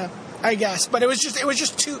 Yeah, I guess. But it was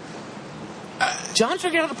just too. John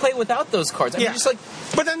figured out how to play it without those cards. I mean, just like,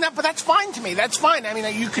 but that's fine to me. That's fine. I mean,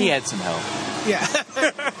 you can. he had some help. Yeah,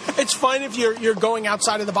 it's fine if you're going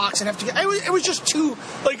outside of the box and have to get. It was just too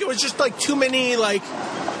like it was just like too many like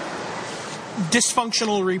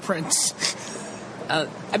dysfunctional reprints. I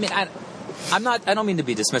mean, I don't mean to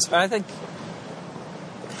be dismissive, but I think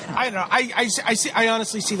I don't know. I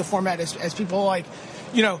honestly see the format as people like,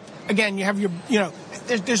 again, you have your,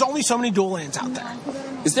 there's only so many dual lands out there.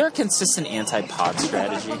 Is there a consistent anti-pod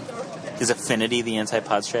strategy? Is Affinity the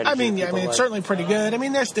anti-pod strategy? I mean, it's certainly pretty good. I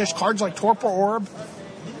mean, there's cards like Torpor Orb.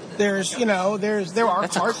 There's, there are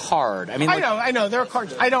That's cards. a card. I mean, I know. There are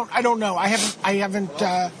cards. I don't know. I haven't.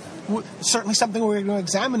 Certainly something we're going to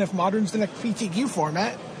examine if Modern's the next PTQ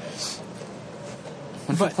format.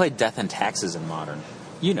 What if we played Death and Taxes in Modern?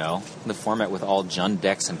 The format with all Jund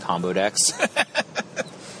decks and combo decks.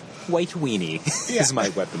 White Weenie is my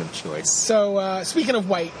weapon of choice. So, speaking of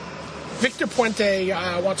white, Victor Puente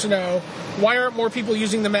wants to know, why aren't more people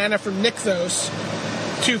using the mana from Nykthos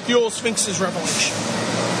to fuel Sphinx's Revelation?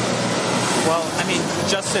 Well, I mean,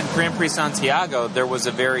 just at Grand Prix Santiago, there was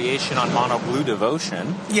a variation on Mono Blue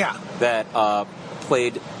Devotion. Yeah. That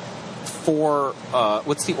played 4.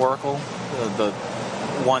 What's the Oracle? The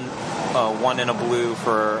one in a blue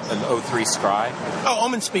for an 0/3 Scry. Oh,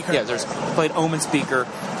 Omen Speaker. Yeah, played Omen Speaker,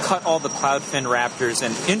 cut all the Cloudfin Raptors,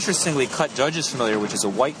 and interestingly cut Judge's Familiar, which is a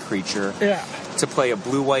white creature, to play a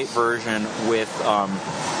blue-white version with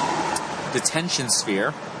Detention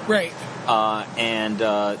Sphere. Right. And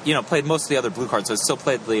played most of the other blue cards. So it still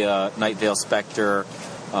played the Night Veil Spectre,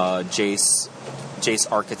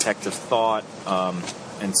 Jace Architect of Thought,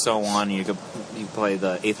 and so on. You play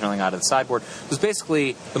the Aetherling out of the sideboard. It was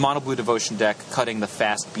basically the Mono Blue Devotion deck cutting the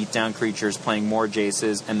fast beatdown creatures, playing more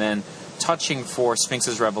Jaces, and then touching for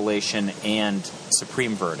Sphinx's Revelation and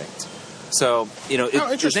Supreme Verdict. So,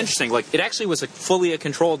 it was interesting. Like, it actually was fully a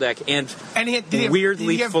control deck and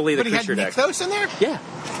weirdly fully the creature deck. But he had Nykthos in there? Yeah.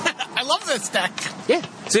 I love this deck. Yeah.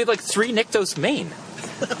 So he had 3 Nykthos main.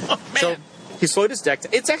 Oh, man. So he slowed his deck.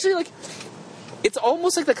 It's actually it's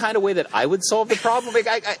almost like the kind of way that I would solve the problem. Like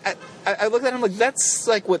I look at him like that's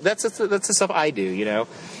the stuff I do,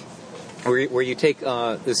 where you take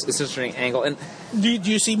this interesting angle. And do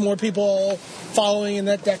you see more people following in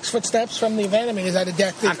that deck's footsteps from the event? I mean, is that a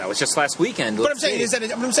deck that... I don't know, it was just last weekend. But I'm saying, is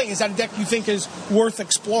that a deck you think is worth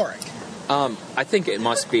exploring? I think it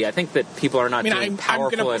must be. I think that people are not doing powerful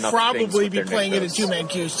enough things. I'm going to probably with be their playing it Nykthos. in 2-man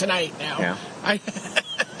queues tonight now. Yeah.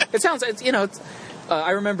 It sounds,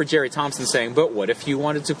 I remember Jerry Thompson saying, but what if you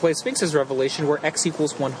wanted to play Sphinx's Revelation where X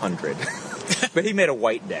equals 100? But he made a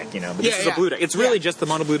white deck, but this is a blue deck. It's really just the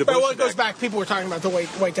Mono Blue Devotion Well, it goes back. People were talking about the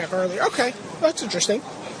white deck earlier. Okay, that's interesting.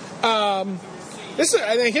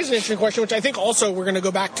 I think here's an interesting question, which I think also we're going to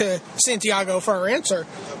go back to Santiago for our answer.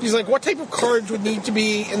 He's like, what type of cards would need to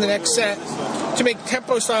be in the next set to make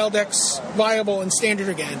tempo-style decks viable and standard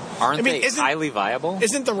again? Aren't they highly viable?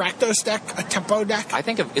 Isn't the Rakdos deck a tempo deck? I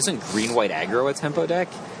think isn't green-white aggro a tempo deck?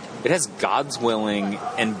 It has God's Willing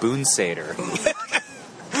and Boon Satyr.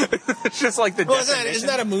 It's just like the definition.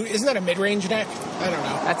 Isn't that a mid-range deck? I don't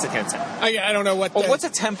know. That's a concept. I don't know what. Well, what's a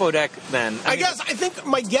tempo deck then? I think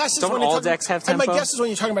my guess is don't all decks have tempo? My guess is when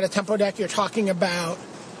you're talking about a tempo deck, you're talking about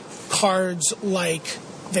cards like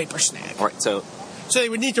Vapor Snag. All right, so they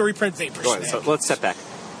would need to reprint Vapor Snag. Right, so let's step back.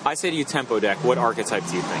 I say to you, tempo deck. What archetype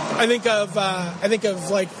do you think? I think of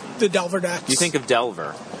like the Delver decks. You think of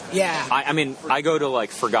Delver. Yeah. I mean, I go to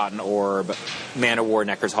Forgotten Orb, Mana War,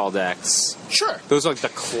 Necker's Hall decks. Sure. Those are the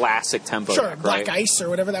classic tempo deck, Black right? Ice or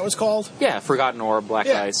whatever that was called. Yeah, Forgotten Orb, Black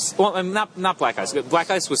Ice. Well, not Black Ice.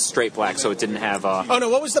 Black Ice was straight black, so it didn't have. Oh no!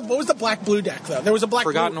 What was the black blue deck though? There was a black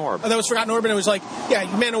Forgotten Orb. Oh, that was Forgotten Orb, and it was like you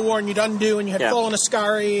Mana War and you'd undo, and you had Fallen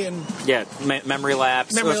Ascari and Memory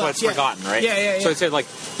Lapse. That's why it's Forgotten, right? Yeah. So it said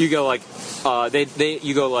you go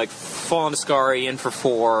you go Fallen Ascari in for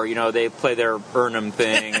 4. They play their Urnum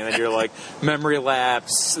thing, and then you're Memory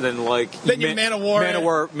Lapse, then you Mana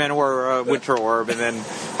War, Winter Orb, and then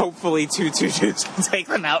hopefully 2/2/2s will take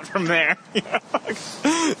them out from there.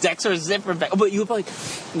 Decks are zipper back, but you play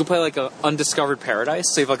a Undiscovered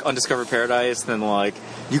Paradise. So you have Undiscovered Paradise, then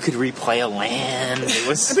you could replay a land. It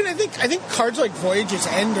was. I think cards like Voyage's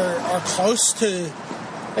End are close to.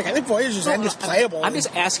 I think Voyage's End is playable. I'm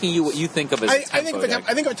just asking you what you think of as a tempo deck.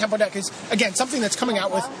 I think of a tempo deck as, again, something that's coming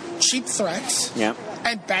out with cheap threats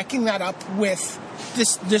and backing that up with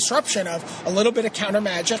this disruption of a little bit of counter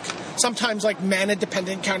magic, sometimes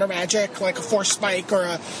mana-dependent counter magic, like a Force Spike or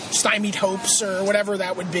a Stymied Hopes or whatever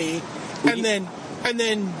that would be. And then and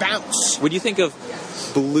then bounce. Would you think of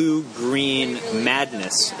blue-green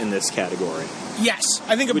madness in this category? Yes,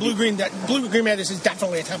 I think a blue-green madness is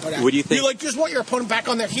definitely a tempo deck. Would you think you just want your opponent back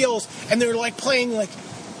on their heels, and they're playing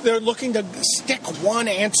they're looking to stick one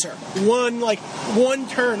answer, one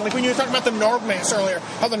turn. Like when you were talking about the Gnarled earlier,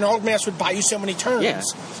 how the Gnarled would buy you so many turns. Yeah.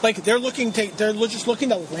 They're just looking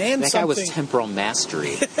to land that something. That guy was temporal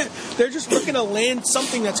mastery. They're just looking to land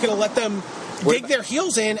something that's going to let them dig their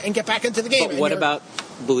heels in and get back into the game. But what about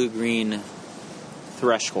blue-green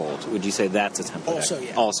Threshold? Would you say that's a tempo also, deck?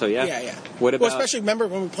 Yeah. Also, yeah? Yeah. What about, especially remember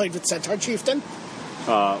when we played with Centaur Chieftain?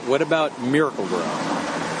 What about Miracle Grow?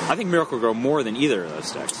 I think Miracle Grow more than either of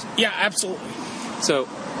those decks. Yeah, absolutely. So,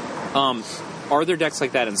 are there decks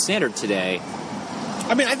like that in Standard today?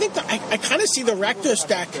 I mean, I think I kind of see the Rakdos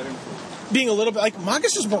deck being a little bit like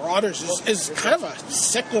Magus' Marauders is kind of a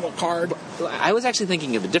sick little card. I was actually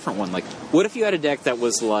thinking of a different one. Like, what if you had a deck that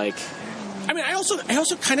was like... I mean, I also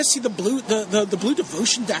kind of see the blue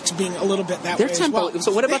devotion decks being a little bit that way tempo, as well.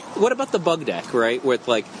 So what about the bug deck, right? With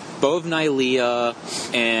like Bow of Nylea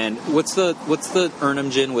and what's the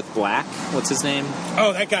Urnum Djinn with black? What's his name?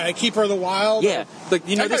 Oh, that guy, Keeper of the Wild. Yeah, like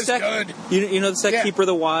you know this deck. Good. You know this deck, yeah. Keeper of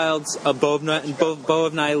the Wilds, Bow of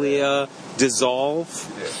Nylea, Dissolve.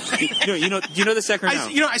 You know this deck or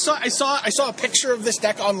no? I saw a picture of this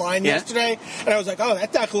deck online yesterday, and I was like, oh,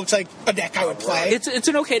 that deck looks like a deck I would play. It's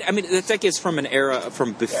an okay. I mean, that deck is from an era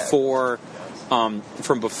from before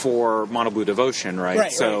Mono Blue Devotion, right?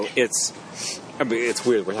 Right. So right. It's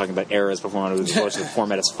weird. We're talking about eras before Mono Blue Devotion. The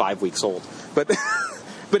format is 5 weeks old, but.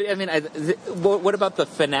 But, I mean, what about the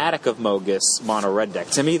Fanatic of Mogus Mono Red deck?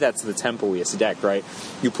 To me, that's the tempo-iest deck, right?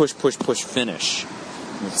 You push, finish.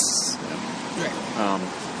 It's...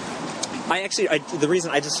 the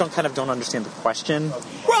reason I just don't understand the question.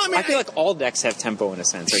 Well, I mean, I feel like all decks have tempo in a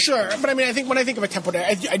sense. Sure, but I mean, I think when I think of a tempo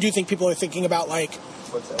deck, I do think people are thinking about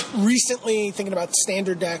recently thinking about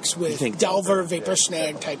standard decks with Delver, Vapor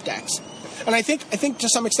Snag type decks. And I think to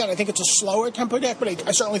some extent, I think it's a slower tempo deck, but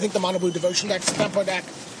I certainly think the Mono Blue Devotion deck's a tempo deck.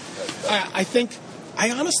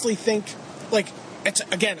 I honestly think it's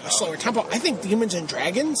again a slower tempo. I think Demons and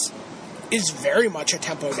Dragons is very much a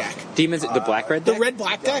tempo deck. Demons, the black-red deck? The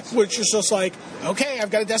red-black deck, which is just like, okay, I've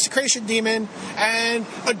got a Desecration Demon and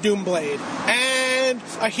a Doomblade and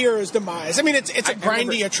a Hero's Demise. I mean, it's a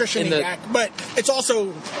grindy, attrition deck, but it's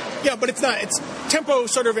also, but it's not. It's tempo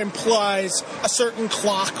sort of implies a certain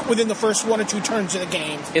clock within the first 1 or 2 turns of the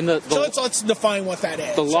game. So let's define what that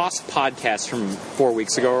is. The Lost podcast from 4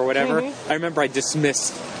 weeks ago or whatever, I remember I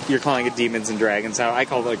dismissed you're calling it Demons and Dragons. I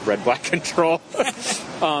call it red-black control.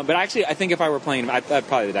 But actually, I think if I were playing, that's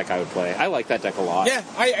probably the deck I would play. I like that deck a lot. Yeah,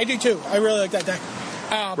 I do too. I really like that deck.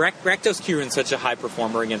 Rakdos Kirin's such a high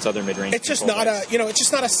performer against other mid-range. It's just not it's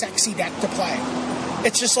just not a sexy deck to play.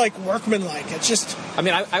 It's just like workman-like. It's just. I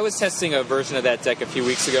mean, I was testing a version of that deck a few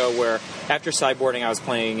weeks ago where after sideboarding, I was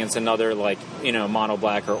playing against another mono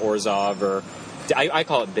black or Orzhov or I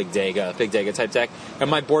call it Big Dega type deck, and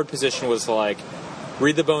my board position was like.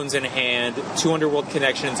 Read the Bones in hand, 2 Underworld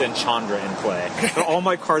Connections, and Chandra in play. And all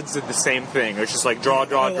my cards did the same thing. It was just like draw,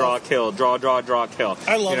 kill, draw, kill.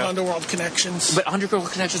 I love Underworld Connections. But Underworld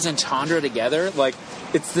Connections and Chandra together,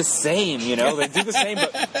 it's the same, They do the same,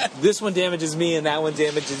 but this one damages me and that one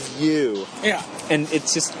damages you. Yeah. And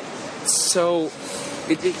it's just so...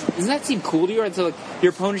 doesn't that seem cool to you? Right? So,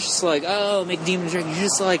 your opponent's just like, oh, make Demon Dragon. You're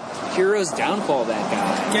just like, Heroes downfall that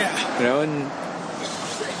guy. Yeah. And...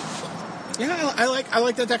 Yeah, I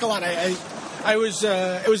like that deck a lot.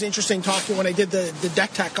 It was interesting talking when I did the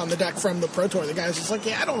deck tech on the deck from the Pro Tour. The guy was just like,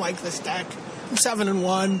 I don't like this deck. I'm 7-1.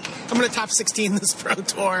 I'm going to top 16 this Pro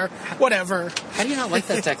Tour. Whatever. How do you not like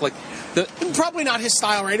that deck? Probably not his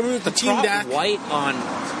style, right? I mean, with the team deck. White on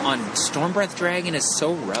Stormbreath Dragon is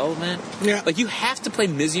so relevant. Yeah. You have to play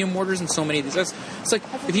Mizium Mortars in so many of these decks. It's like,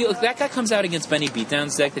 if that guy comes out against Benny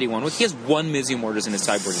Beatdown's deck that he won with, he has 1 Mizium Mortars in his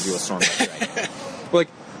sideboard to deal with Stormbreath Dragon.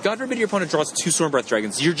 God forbid your opponent draws 2 Stormbreath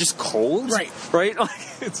Dragons. You're just cold? Right. Right?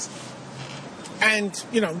 And,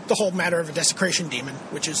 the whole matter of a Desecration Demon,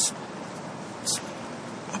 which is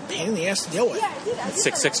a pain in the ass to deal with.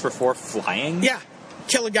 6/6 for 4 flying? Yeah.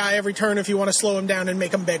 Kill a guy every turn if you want to slow him down and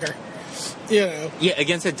make him bigger. Yeah,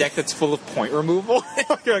 against a deck that's full of point removal?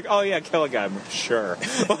 You're like, oh yeah, kill a guy. Sure.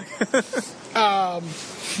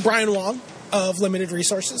 Brian Wong of Limited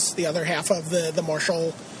Resources, the other half of the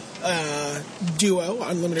Marshall duo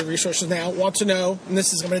on Limited Resources now, wants to know, and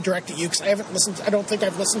this is I'm going to direct at you because I don't think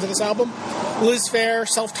I've listened to this album. Liz Phair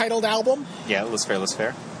self-titled album. Yeah, Liz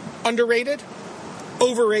Phair. Underrated,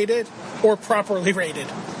 overrated, or properly rated?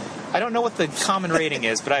 I don't know what the common rating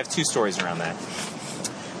is, but I have 2 stories around that.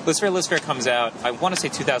 Liz Phair comes out, I want to say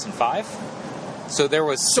 2005. So there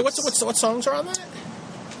was. So what songs are on that?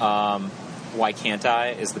 Why Can't I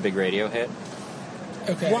is the big radio hit.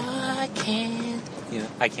 Okay. Why can't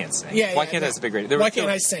I can't sing. Yeah, Why Can't I is the big radio. Why Can't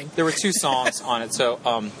I Sing? There were 2 songs on it. So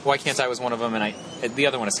Why Can't I was one of them, and the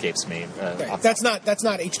other one escapes me. Right. That's not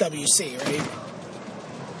HWC, right?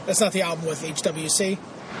 That's not the album with HWC.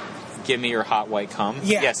 Give Me Your Hot White Cum.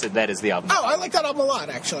 Yeah. Yes, that is the album. Oh, I like that album a lot,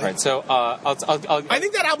 actually. Right. So I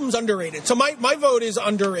think that album's underrated. So my vote is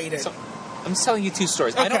underrated. So I'm just telling you 2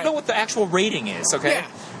 stories. Okay. I don't know what the actual rating is. Okay. Yeah.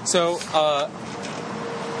 So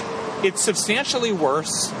it's substantially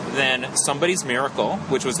worse than Somebody's Miracle,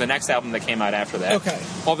 which was the next album that came out after that. Okay.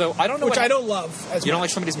 Although I don't know. Which I don't love as You much. don't like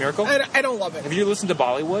Somebody's Miracle? I don't love it. Have you listened to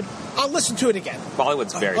Bollywood? I'll listen to it again.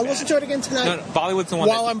 Bollywood's very I'll bad. listen to it again tonight. No, Bollywood's the one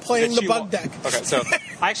While I'm playing the bug deck. Okay, so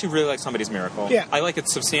I actually really like Somebody's Miracle. Yeah. I like it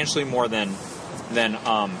substantially more than Liz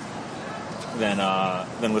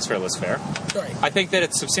Fair, Liz Fair. Right. I think that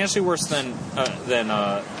it's substantially worse than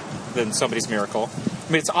Somebody's Miracle.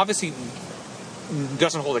 I mean, it's obviously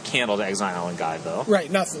doesn't hold a candle to Exile and Guy, though.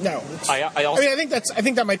 Right. Nothing. No. I also, I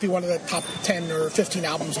think that might be one of the top 10 or 15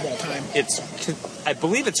 albums of all time. I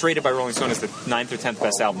believe it's rated by Rolling Stone as the 9th or 10th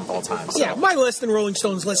best album of all time. So. Yeah, my list and Rolling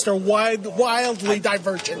Stone's list are wildly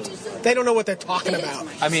divergent. They don't know what they're talking about.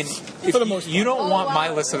 I mean, if For the most you don't want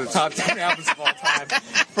my list of the top 10 albums of all time.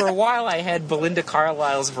 For a while, I had Belinda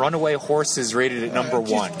Carlisle's "Runaway Horses" rated at number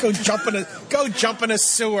 1. Go jump in a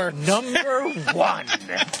sewer. Number 1.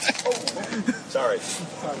 Sorry.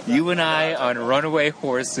 You and I on Runaway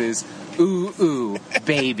Horses. Ooh, ooh,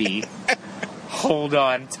 baby. Hold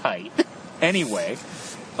on tight. Anyway,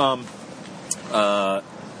 so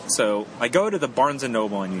I go to the Barnes &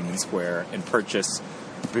 Noble on Union Square and purchase...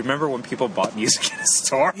 Remember when people bought music in a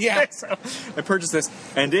store? Yeah. So I purchased this,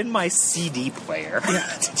 and in my CD player,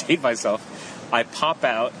 to date myself, I pop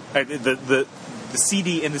out... The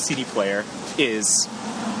CD in the CD player is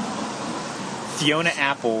Fiona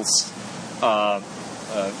Apple's...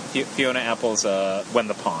 When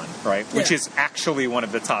the Pond, right? Yeah. Which is actually one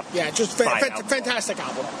of the top Just 5 albums. fantastic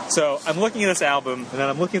album. So I'm looking at this album, and then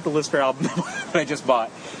I'm looking at the Liz Fair album that I just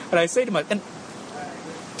bought, and I say to my... And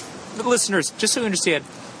the listeners, just so you understand,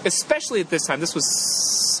 especially at this time, this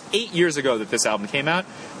was 8 years ago that this album came out,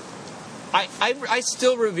 I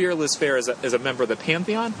still revere Liz Fair as a member of the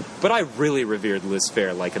Pantheon, but I really revered Liz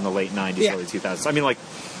Fair like in the late 90s, early 2000s. I mean, like,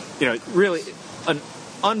 really an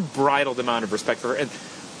unbridled amount of respect for her. And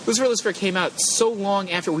Liz Fair came out so long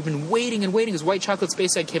after. We've been waiting and waiting. His White Chocolate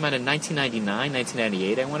Space Egg came out in 1999,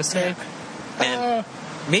 1998, I want to say. And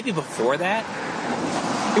maybe before that.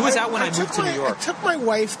 It was out when I moved to New York. I took my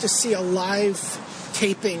wife to see a live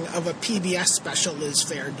taping of a PBS special Liz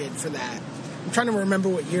Fair did for that. I'm trying to remember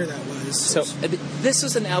what year that was. So this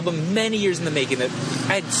was an album many years in the making that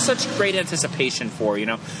I had such great anticipation for,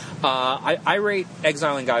 I rate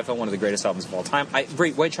Exile and Guyville one of the greatest albums of all time. I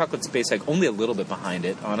rate White Chocolate Space Egg only a little bit behind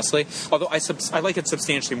it, honestly. Although I like it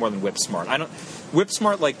substantially more than Whip Smart. Whip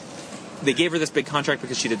Smart, like, they gave her this big contract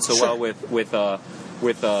because she did so well with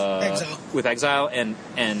Exile, and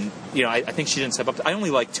I think she didn't step up. I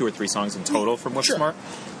only like 2 or 3 songs in total from Whip Smart,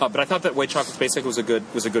 but I thought that White Chocolate Space Egg was a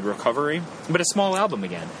good recovery, but a small album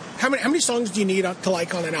again. How many songs do you need to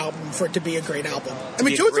like on an album for it to be a great album? I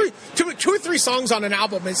mean, two or three songs on an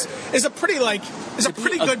album is a pretty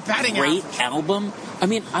good batting great album. I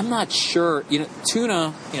mean, I'm not sure.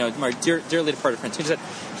 Tuna, my dearly departed friend Tuna said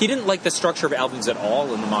he didn't like the structure of albums at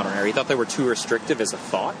all in the modern era. He thought they were too restrictive as a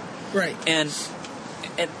thought. Right. And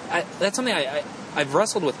that's something I've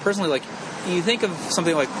wrestled with personally. Like, you think of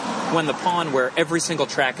something like When the Pond, where every single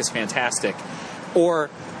track is fantastic, or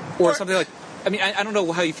something like, I mean, I don't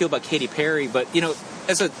know how you feel about Katy Perry, but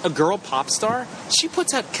as a girl pop star, she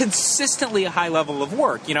puts out consistently a high level of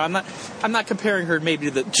work. I'm not comparing her maybe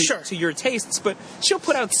to your tastes, but she'll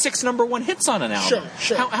put out 6 number 1 hits on an album.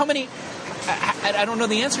 Sure. How many? I don't know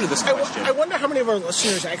the answer to this question. I wonder how many of our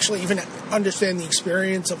listeners actually even understand the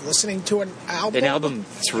experience of listening to an album. An album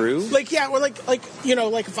through? Like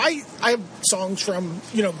if I have songs from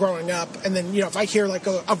growing up, and then if I hear like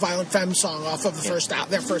a Violent Femmes song off of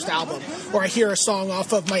their first album, or I hear a song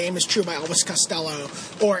off of My Aim Is True by Elvis Costello,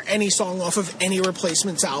 or any song off of any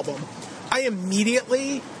Replacements album, I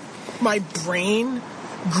immediately, my brain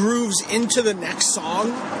grooves into the next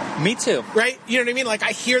song. Me too. Right? You know what I mean? Like,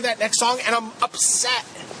 I hear that next song and I'm upset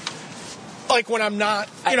like when I'm not,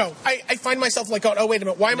 I find myself like going, oh, wait a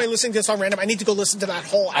minute, why am I listening to this on random? I need to go listen to that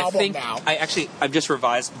whole album now. I've just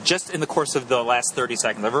revised, just in the course of the last 30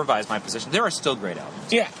 seconds, I've revised my position. There are still great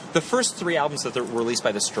albums. Yeah. The first 3 albums that were released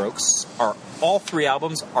by The Strokes all 3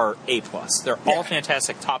 albums are A+. They're all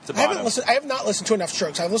fantastic, top to bottom. I have not listened to enough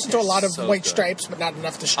Strokes. I've listened to a lot of White good. Stripes, but not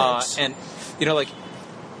enough The Strokes. And, like,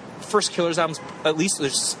 first Killers albums, at least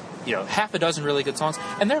there's, half a dozen really good songs.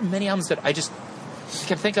 And there are many albums that I just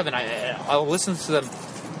can think of, and I'll listen to them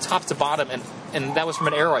top to bottom, and that was from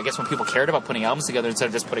an era, I guess, when people cared about putting albums together instead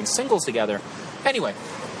of just putting singles together. Anyway,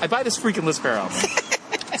 I buy this freaking Liz Phair album.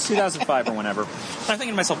 It's 2005 or whenever. And I'm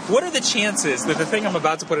thinking to myself, what are the chances that the thing I'm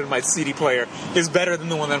about to put in my CD player is better than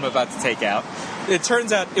the one that I'm about to take out? It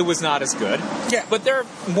turns out it was not as good. Yeah. But there are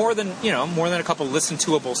more than a couple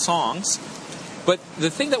listen-to-able songs. But the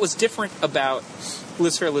thing that was different about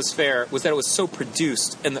Liz Phair was that it was so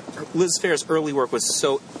produced, and Liz Phair's early work was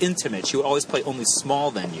so intimate. She would always play only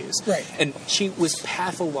small venues. Right. And she was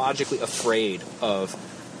pathologically afraid of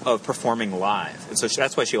performing live. And so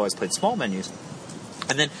that's why she always played small venues.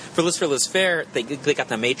 And then for Liz Phair, they got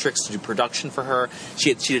the Matrix to do production for her.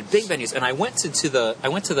 She did big venues, and I went to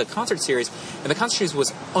the concert series, and the concert series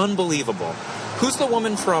was unbelievable. Who's the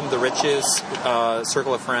woman from The Riches,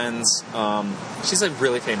 Circle of Friends? She's a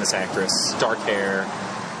really famous actress, dark hair,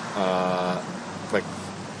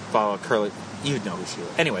 curly. You'd know who she was.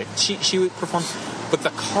 Anyway, she would perform, but the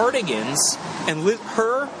Cardigans and Liz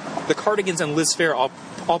Phair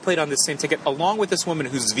all played on this same ticket, along with this woman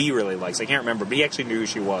who's V really likes. I can't remember, but he actually knew who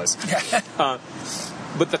she was.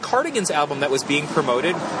 But the Cardigans album that was being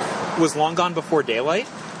promoted was Long Gone Before Daylight,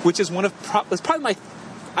 which is was probably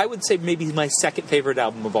I would say maybe my second favorite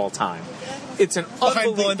album of all time. It's an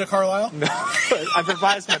behind Belinda Carlisle. No, I've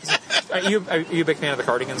revised my position. Are you a big fan of the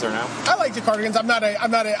Cardigans or no? I like the Cardigans. I'm not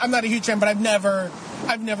a huge fan, but I've never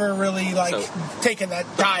really taken that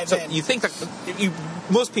dive in. You think that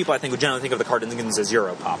most people I think would generally think of the Cardigans as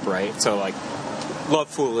Europop, right? So like, Love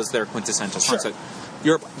Fool is their quintessential song. Sure. So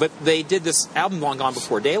Europe, but they did this album Long Gone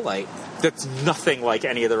Before Daylight. That's nothing like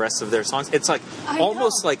any of the rest of their songs. It's like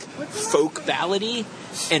almost like folk ballady,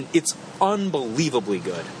 and it's unbelievably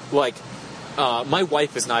good. Like, my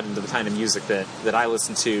wife is not into the kind of music that I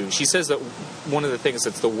listen to. She says that one of the things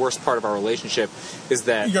that's the worst part of our relationship is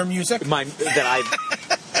that your music,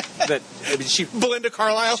 she Belinda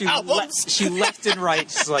Carlisle albums. She left and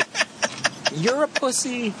right. She's like, you're a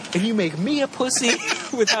pussy, and you make me a pussy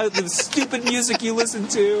without the stupid music you listen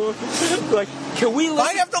to. Like, can we listen?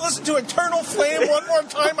 I have to listen to Eternal Flame one more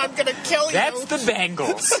time. I'm gonna kill you. That's the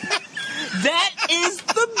Bangles. That is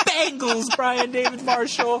the Bangles, Brian David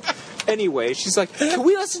Marshall. Anyway, she's like, can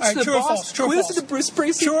we listen to the Boss? Can we listen to Bruce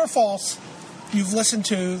Springsteen? True or false? You've listened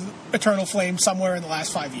to Eternal Flame somewhere in the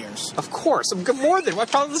last 5 years. Of course, more than I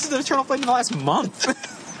probably listened to Eternal Flame in the last month.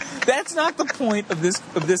 That's not the point of this.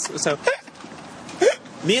 So,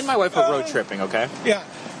 me and my wife are road tripping, okay? Yeah.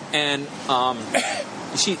 And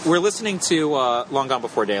we're listening to Long Gone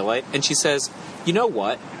Before Daylight, and she says, you know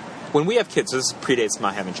what? When we have kids, this predates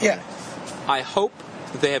my having children. Yeah. I hope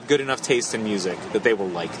that they have good enough taste in music that they will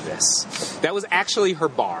like this. That was actually her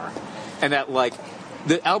bar. And that, like,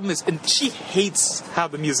 the album is... And she hates how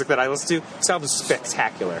the music that I listen to... This album is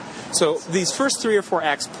spectacular. So these first 3 or 4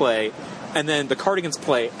 acts play, and then the Cardigans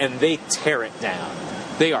play, and they tear it down.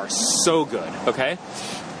 They are so good, okay?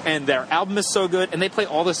 And their album is so good, and they play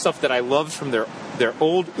all the stuff that I loved from their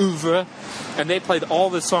old oeuvre, and they played all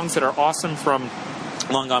the songs that are awesome from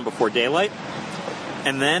Long Gone Before Daylight.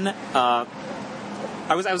 And then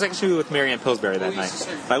I was actually with Marianne Pillsbury that night.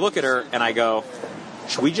 I look at her and I go,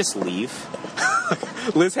 should we just leave?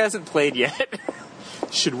 Liz hasn't played yet.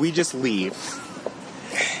 Should we just leave?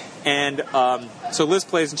 And so Liz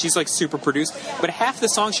plays, and she's like super produced. But half the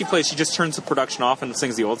songs she plays, she just turns the production off and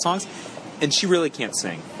sings the old songs. And she really can't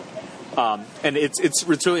sing. And it's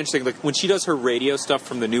really interesting. Like when she does her radio stuff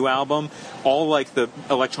from the new album, all like the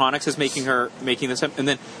electronics is making this. And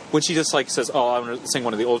then when she just like says, "Oh, I want to sing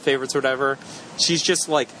one of the old favorites" or whatever, she's just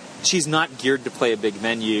like she's not geared to play a big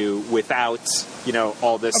venue without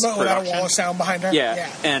all this production. Without a wall of sound behind her.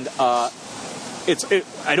 Yeah. And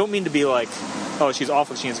I don't mean to be like, oh, she's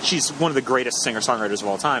awful. She's one of the greatest singer-songwriters of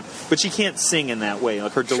all time, but she can't sing in that way.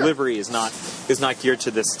 Like her delivery is not geared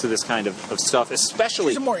to this kind of stuff,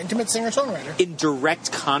 especially. She's a more intimate singer-songwriter. In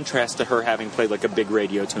direct contrast to her having played like a big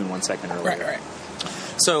radio tune 1 second earlier. Right.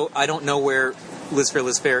 So I don't know where Liz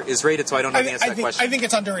Phair is rated, so I don't know the answer to that question. I think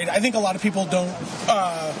it's underrated. I think a lot of people don't.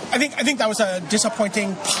 I think that was a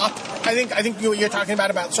disappointing pop. I think you're talking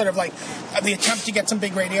about sort of like the attempt to get some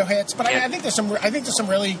big radio hits, but I think there's some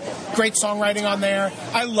really great songwriting on there.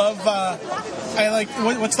 I love I like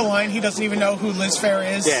what's the line? He doesn't even know who Liz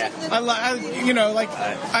Phair is. Yeah. I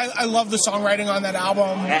love the songwriting on that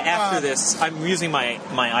album. After this, I'm using my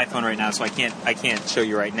iPhone right now, so I can't show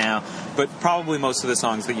you right now. But probably most of the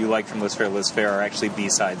songs that you like from Liz Phair are actually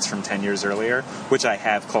B-sides from 10 years earlier, which I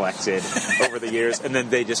have collected over the years, and then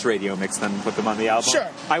they just radio mix them and put them on the album. Sure.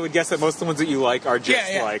 I would guess that most of the ones that you like are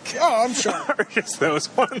just like... Oh, I'm sure. are just those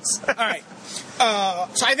ones. All right.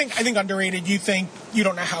 So I think underrated. You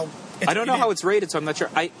don't know how... I don't know how it's rated, so I'm not sure.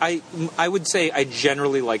 I would say I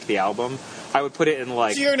generally like the album. I would put it in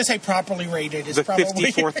like... So you're going to say properly rated is the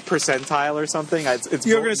probably... 54th percentile or something. It's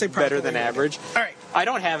you're going to say better than average. All right. I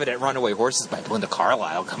don't have it at Runaway Horses by Belinda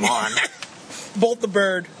Carlisle. Come on. Bolt the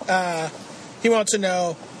Bird. He wants to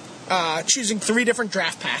know choosing 3 different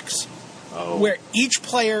draft packs. Oh. Where each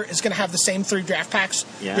player is going to have the same 3 draft packs.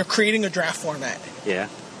 Yeah. You're creating a draft format. Yeah.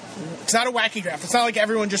 It's not a wacky draft. It's not like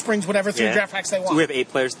everyone just brings whatever 3 draft packs they want. So we have 8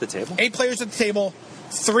 players at the table? 8 players at the table,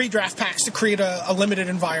 3 draft packs to create a limited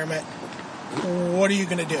environment. What are you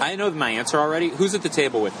going to do? I know my answer already. Who's at the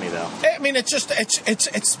table with me, though? I mean,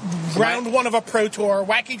 it's round 1 of a Pro Tour,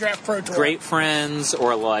 wacky draft Pro Tour. Great friends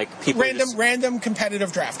or like people... Random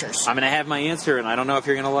competitive drafters. I'm going to have my answer, and I don't know if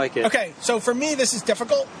you're going to like it. Okay, so for me, this is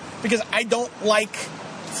difficult because I don't like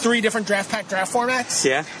 3 different draft pack draft formats.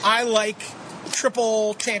 Yeah? I like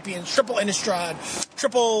triple champions, triple Innistrad,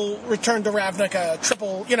 triple Return to Ravnica,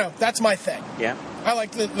 triple, that's my thing. Yeah? I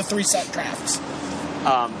like the 3 set drafts.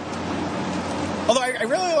 Although I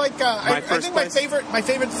really like, I think my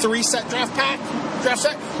favorite 3 set draft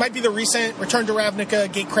set might be the recent Return to Ravnica,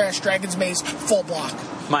 Gatecrash, Dragon's Maze, full block.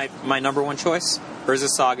 My number 1 choice? Urza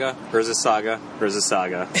Saga, Urza Saga, Urza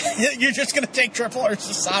Saga. You're just going to take triple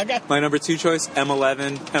Urza Saga? My number 2 choice,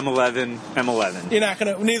 M11, M11, M11. You're not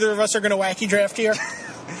going to, neither of us are going to wacky draft here?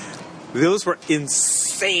 Those were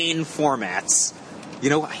insane formats.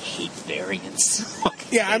 I hate variants.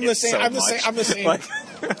 Yeah, I'm the same. I'm the same. I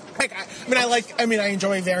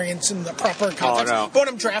enjoy variants in the proper context. Oh, no. But when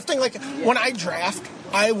I'm drafting, when I draft,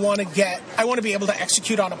 I want to be able to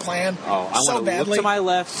execute on a plan. Oh, I so want to badly. look to my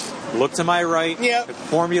left, look to my right. Yep.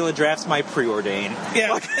 Formula drafts my preordain.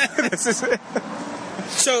 Yeah. This is it.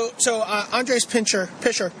 So Andres Pischer,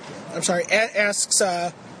 asks.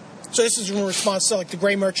 So this is in response to the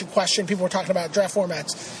Gray Merchant question. People were talking about draft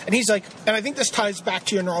formats, and he's like, and I think this ties back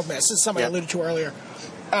to your Gnarled Mist. This is something I alluded to earlier.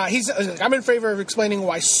 I'm in favor of explaining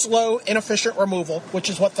why slow, inefficient removal, which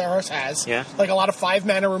is what Theros has, like a lot of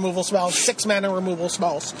 5-mana removal spells, 6-mana removal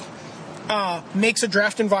spells, makes a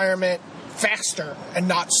draft environment faster and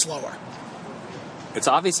not slower. It's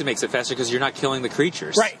obvious it makes it faster because you're not killing the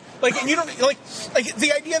creatures. Right. And you don't like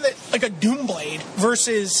the idea that a Doomblade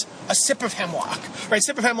versus a Sip of Hemlock, right?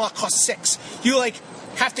 Sip of Hemlock costs 6. You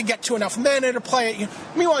have to get to enough mana to play it.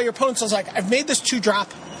 Meanwhile, your opponent's like, I've made this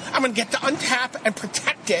 2-drop. I'm going to get to untap and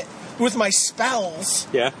protect it with my spells.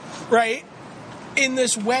 Yeah. Right? In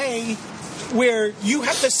this way where you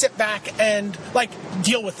have to sit back and,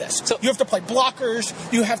 deal with this. So you have to play blockers.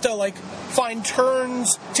 You have to, find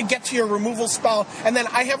turns to get to your removal spell. And then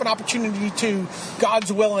I have an opportunity to,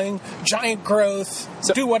 God's willing, giant growth,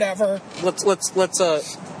 do whatever. Let's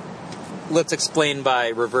explain by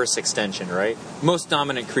reverse extension, right? Most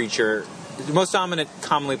dominant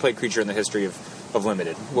commonly played creature in the history of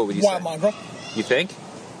Limited. What would you say? Wild Mongrel. You think?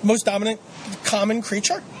 Most dominant common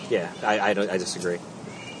creature? Yeah, I disagree.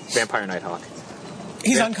 Vampire Nighthawk.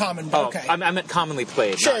 He's uncommon, but okay. I meant commonly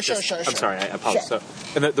played. Sure. I'm sorry, I apologize. Sure. So,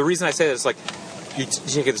 and the reason I say that is you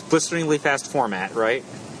take this blisteringly fast format, right?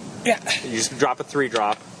 Yeah. You just drop a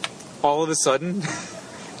 3-drop. All of a sudden,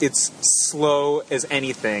 it's slow as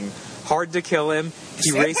anything. Hard to kill him.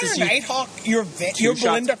 He races you. Nighthawk, you're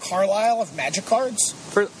Belinda Carlisle of Magic cards?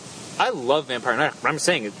 I love Vampire Nighthawk, but I'm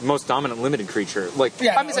saying it's the most dominant limited creature. Not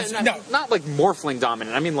Morphling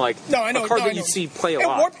dominant. I mean a card that you see play a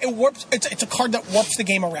lot. It warps. It's a card that warps the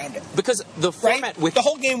game around it. Because the format with the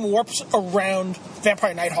whole game warps around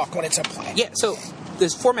Vampire Nighthawk when it's in play. Yeah, so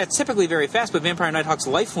this format's typically very fast, but Vampire Nighthawk's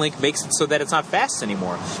lifelink makes it so that it's not fast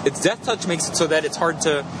anymore. Its Death Touch makes it so that it's hard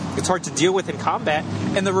to deal with in combat,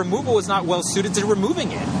 and the removal is not well suited to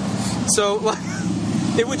removing it. So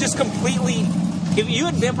it would just completely. If you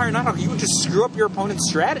had Vampire Nighthawk, you would just screw up your opponent's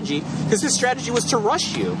strategy, because his strategy was to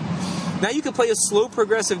rush you. Now you can play a slow,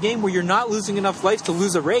 progressive game where you're not losing enough life to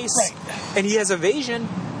lose a race, and he has evasion,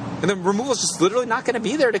 and the removal is just literally not going to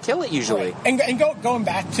be there to kill it usually. Right. And going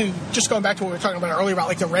back to what we were talking about earlier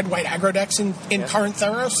about the red-white aggro decks in current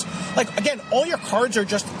Theros, again, all your cards are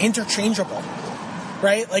just interchangeable,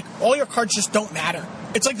 right? All your cards just don't matter.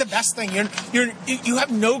 It's the best thing. You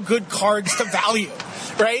have no good cards to value,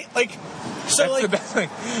 right? So That's like, the best thing.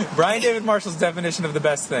 Brian David Marshall's definition of the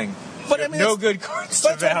best thing. but You I mean, have no it's- good cards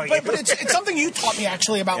to value. but it's something you taught me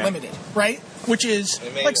actually about Yeah. limited, right? Which is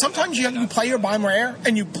like sometimes you play your bomb rare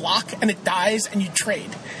and you block and it dies and you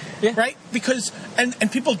trade. Yeah. Right? Because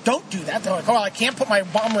and people don't do that. They're like, oh, I can't put my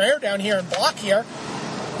bomb rare down here and block here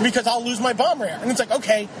because I'll lose my bomb rare. And it's like,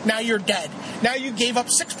 okay, now you're dead. Now you gave up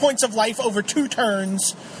 6 points of life over 2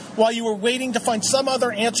 turns while you were waiting to find some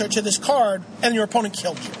other answer to this card, and your opponent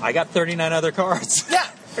killed you. I got 39 other cards. Yeah.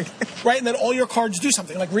 Right? And then all your cards do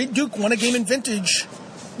something. Like Reed Duke won a game in Vintage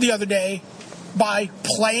the other day by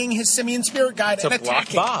playing his Simian Spirit Guide To and block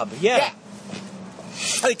attacking. Bob, yeah.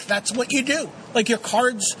 Like, that's what you do. Like, your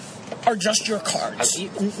cards are just your cards.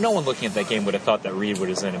 No one looking at that game would have thought that Reed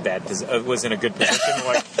was in a was in a good position.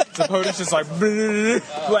 Like the opponent's just like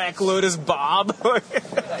Black Lotus Bob.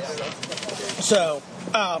 So,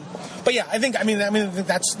 but yeah, I think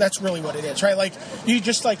that's really what it is, right? Like, you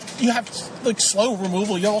just you have like slow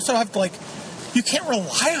removal. You also have to you can't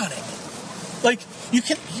rely on it. Like,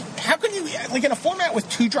 how can you, like in a format with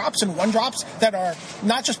 2 drops and 1 drops that are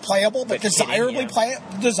not just playable but desirably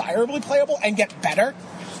playable and get better,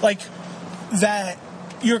 like that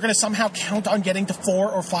you're going to somehow count on getting to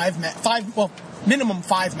 4 or 5 minimum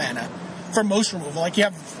 5 mana for most removal. Like, you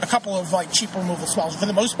have a couple of cheap removal spells. For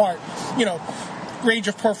the most part, Rage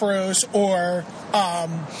of Porphyros or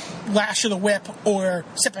Lash of the Whip or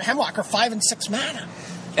Sip of Hemlock are 5 and 6 mana.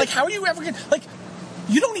 Like, how are you ever going to,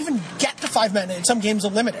 you don't even get to 5 mana in some games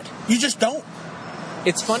of limited. You just don't.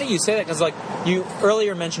 It's funny you say that because, you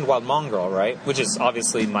earlier mentioned Wild Mongrel, right? Which is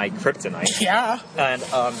obviously my kryptonite. Yeah. And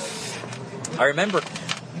I remember,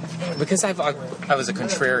 because I was a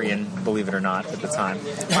contrarian, believe it or not, at the time,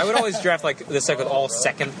 I would always draft, this deck with all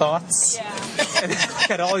second thoughts. And I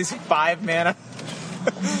had all these 5 mana.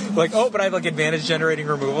 But I have, advantage-generating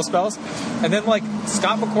removal spells. And then,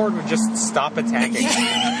 Scott McCord would just stop attacking.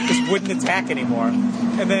 Just wouldn't attack anymore.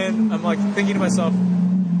 And then I'm, thinking to myself,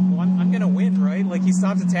 well, I'm going to win, right? He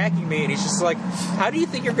stops attacking me, and he's just how do you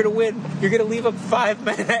think you're going to win? You're going to leave up 5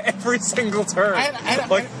 mana every single turn. I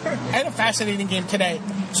had a fascinating game today.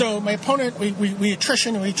 So my opponent, we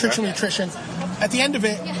attrition. At the end of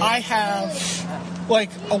it, I have, a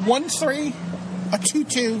 1-3, a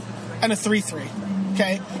 2-2, and a 3-3.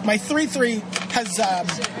 Okay, my 3/3 has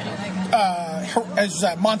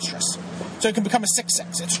monstrous, so it can become a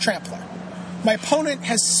 6/6. It's a trampler. My opponent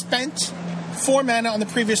has spent 4 mana on the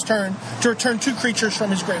previous turn to return 2 creatures from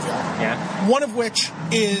his graveyard. Yeah. One of which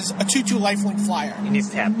is a 2/2 lifelink flyer. And he's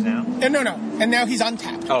tapped now. And no, and now he's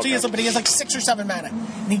untapped. Oh, so he has, but he has 6 or 7 mana,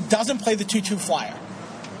 and he doesn't play the 2/2 flyer.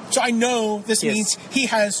 So I know this means he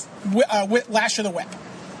has Lash of the Whip,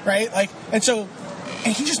 right?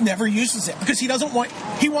 And he just never uses it because he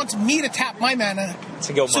wants me to tap my mana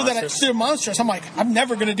to go so that it's monstrous. I'm I'm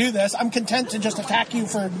never going to do this. I'm content to just attack you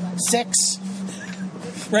for 6,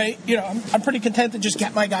 right? I'm pretty content to just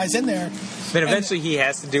get my guys in there. Then eventually he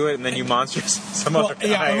has to do it, and then you monstrous some other guy.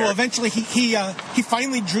 Yeah, well, eventually he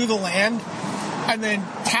finally drew the land and then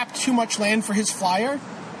tapped too much land for his flyer.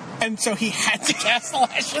 And so he had to cast the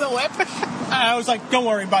Lash of the Whip. And I was like, don't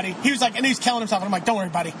worry, buddy. He was and he's killing himself. And I'm like, don't worry,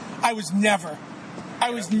 buddy. I was never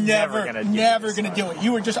going to do it.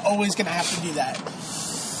 You were just always going to have to do that.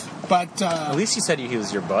 But at least you said he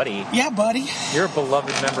was your buddy. Yeah, buddy. You're a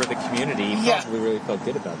beloved member of the community. You probably really felt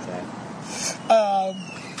good about that.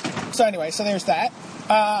 So anyway, there's that.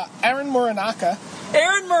 Aaron Muranaka.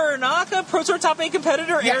 Aaron Muranaka, Pro Tour Top 8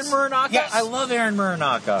 competitor. Yes. Aaron Muranaka. Yes. I love Aaron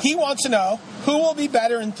Muranaka. He wants to know who will be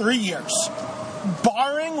better in 3 years,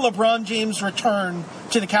 barring LeBron James' return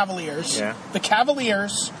to the Cavaliers. Yeah. The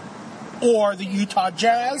Cavaliers or the Utah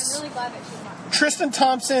Jazz. Tristan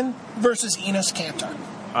Thompson versus Enos Kanter.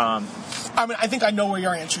 I think I know where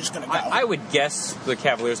your answer is going to go. I would guess the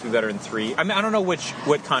Cavaliers will be better in 3. I don't know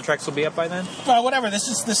what contracts will be up by then. Well, whatever. This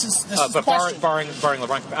is but the question. barring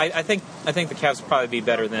LeBron, I think the Cavs will probably be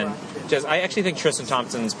better than Jazz. I actually think Tristan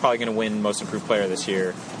Thompson's probably going to win Most Improved Player this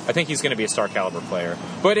year. I think he's going to be a star caliber player,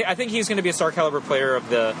 but I think he's going to be a star caliber player of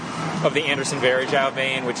the Anderson Varejao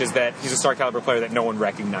vein, which is that he's a star caliber player that no one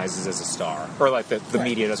recognizes as a star, or the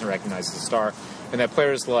media doesn't recognize as a star, and that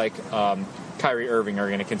players like Kyrie Irving are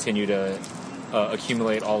going to continue to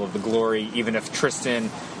accumulate all of the glory, even if Tristan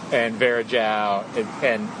and Varejao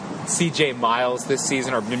and CJ Miles this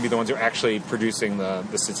season are going to be the ones who are actually producing the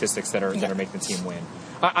statistics that are making the team win.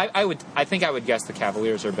 I think I would guess the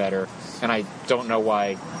Cavaliers are better, and I don't know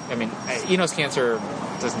why. Enos Kanter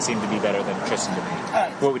doesn't seem to be better than Tristan to me.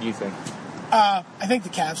 Right. What would you think? I think the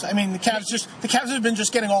Cavs. The Cavs have been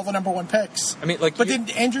just getting all the number 1 picks. But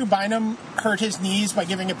did Andrew Bynum hurt his knees by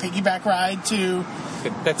giving a piggyback ride to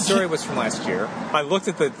That story was from last year. I looked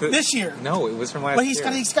at the This year. No, it was from last Well,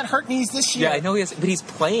 year. he's got hurt knees this year. Yeah, I know he has, but he's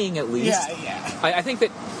playing at least. Yeah. I think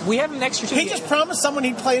that we have him next year too. He just promised someone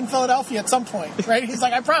he'd play in Philadelphia at some point, right? He's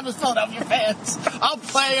like, I promised Philadelphia fans, I'll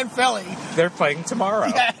play in Philly. They're playing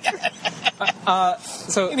tomorrow.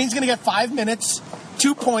 So And he's going to get 5 minutes,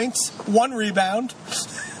 2 points, 1 rebound.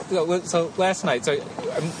 So last night,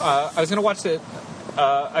 I was going to watch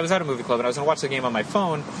I was at a movie club and I was going to watch the game on my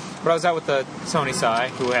phone, but I was out with the Tony Sai,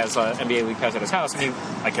 who has NBA League Pass at his house, and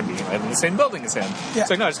I live in the same building as him. Yeah.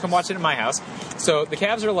 So no, just come watch it at my house. So the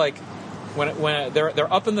Cavs are like, when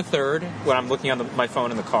they're up in the third, when I'm looking on my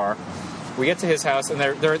phone in the car, we get to his house and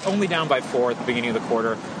they're only down by 4 at the beginning of the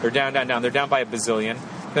quarter. They're down. They're down by a bazillion.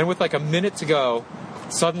 Then with like a minute to go,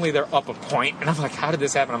 suddenly they're up a point, and I'm like, how did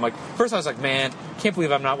this happen? I'm like, first I was like, man, can't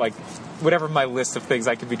believe I'm not like, whatever my list of things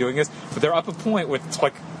I could be doing is, but they're up a point with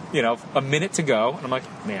like, a minute to go, and I'm like,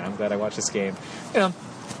 man, I'm glad I watched this game.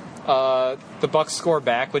 The Bucks score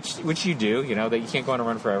back, which you do, that you can't go on a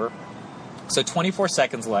run forever. So 24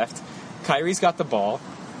 seconds left. Kyrie's got the ball,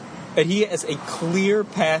 and he has a clear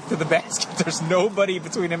path to the basket. There's nobody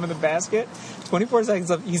between him and the basket. 24 seconds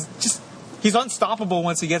left. He's unstoppable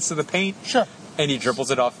once he gets to the paint. Sure. And he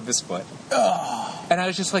dribbles it off of his foot. Ugh. And I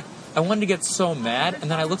was just like, I wanted to get so mad. And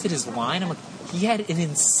then I looked at his line. I'm like, he had an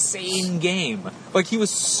insane game. Like, he was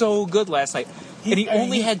so good last night. And he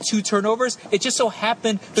only had 2 turnovers. It just so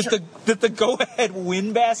happened that the go-ahead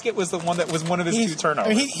win basket was the one that was one of his 2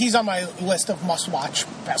 turnovers. He's on my list of must-watch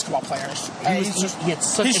basketball players.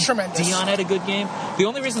 He's tremendous. Dion had a good game. The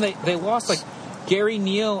only reason they lost, like, Gary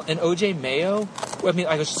Neal and O.J. Mayo. I mean,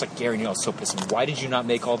 I was just like, Gary Neal is so pissed. Why did you not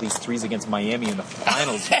make all these threes against Miami in the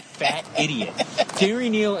finals, you fat idiot? Gary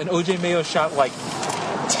Neal and O.J. Mayo shot like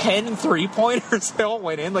 10 3-pointers. They all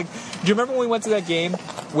went in. Like, do you remember when we went to that game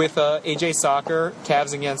with AJ Soccer,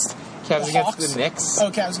 Cavs against the Knicks?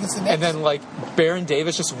 Oh, Cavs against the Knicks. And then, like, Baron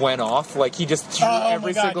Davis just went off. Like, he just threw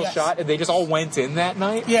every single shot, and they just all went in that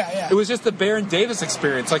night. Yeah. It was just the Baron Davis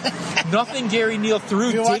experience. Like, nothing Gary Neal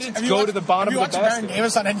threw didn't go to the bottom of the basket. Have you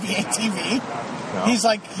watched Baron Davis on NBA TV? No. He's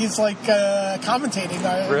like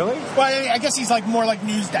commentating. Really? Well, I guess he's like more like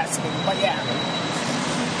news desking, but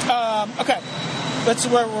yeah. Okay.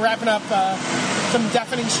 We're wrapping up some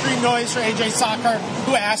deafening street noise for AJ Soccer,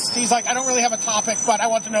 who asked, he's like, I don't really have a topic, but I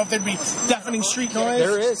want to know if there'd be deafening street noise.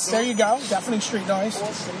 There is. There you go, deafening street noise.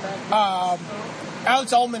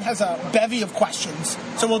 Alex Ullman has a bevy of questions,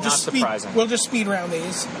 so we'll just speed around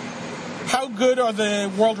these. How good are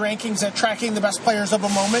the world rankings at tracking the best players of a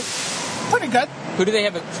moment? Pretty good. Who do they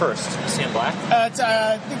have at first? Sam Black?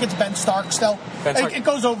 I think it's Ben Stark still. Ben Stark. It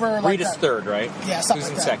goes over like Reed is third, right? Yeah, something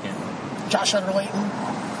Who's like that. in second? Josh Utter-Layton.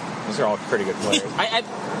 Those are all pretty good players.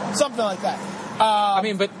 Something like that. I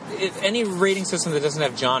mean, but any rating system that doesn't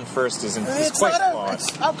have John first is quite flawed.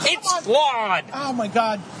 It's flawed! Oh, my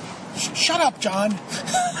God. Shut up, John.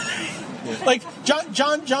 Like,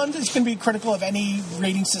 John is going to be critical of any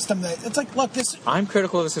rating system that... It's like, look, this... I'm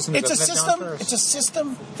critical of the system that doesn't have John first. It's a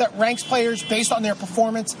system that ranks players based on their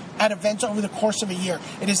performance at events over the course of a year.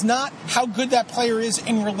 It is not how good that player is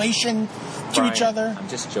in relation to each other. I'm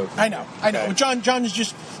just joking. I know. Okay. John is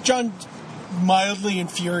just mildly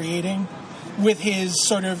infuriating with his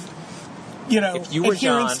sort of,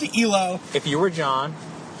 adherence to ELO. If you were John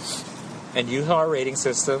and you saw a rating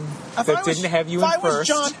system that didn't have you in first...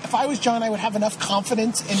 If I was John, I would have enough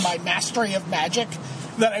confidence in my mastery of magic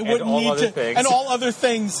that I wouldn't need to... And all other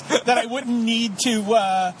things that I wouldn't need to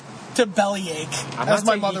bellyache, as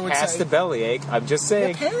my mother would say. I'm not saying he has to bellyache. I'm just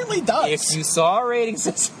saying... He apparently does. If you saw a rating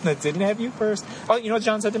system that didn't have you first... Oh, you know what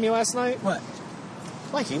John said to me last night? What?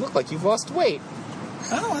 Mike, you look like you've lost weight.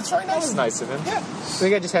 Oh, that's very nice. That was nice of him. Yeah. I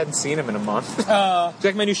think I just hadn't seen him in a month. Do you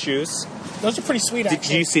like my new shoes? Those are pretty sweet, actually.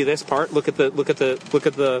 Did you see this part? Look at the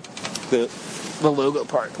logo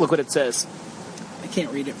part. Look what it says. I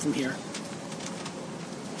can't read it from here.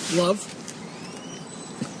 Love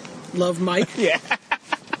Mike. Yeah.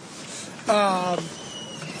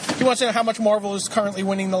 He wants to know how much Marvel is currently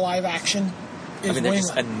winning the live action. I mean, they're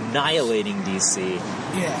just annihilating DC.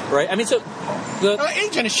 Yeah. Right? I mean, so...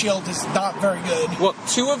 Agent of S.H.I.E.L.D. is not very good. Well,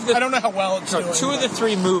 I don't know how well it's doing. 2 of the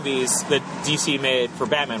 3 movies that DC made for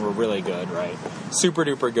Batman were really good, right? Super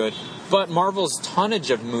duper good. But Marvel's tonnage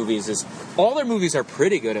of movies is... All their movies are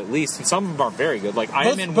pretty good, at least, and some of them are very good. Like,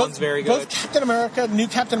 Iron Man 1's very good. Both Captain America, new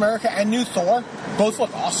Captain America, and new Thor, both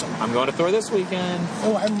look awesome. I'm going to Thor this weekend.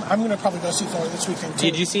 Oh, I'm going to probably go see Thor this weekend, too.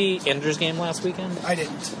 Did you see Ender's Game last weekend? I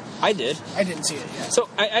didn't. I did. I didn't see it yet. So,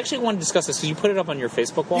 I actually want to discuss this, because you put it up on your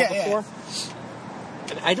Facebook wall before. Yeah.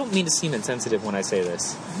 And I don't mean to seem insensitive when I say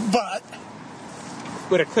this. But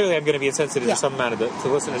clearly I'm going to be insensitive to some amount of the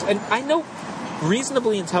listeners. And I know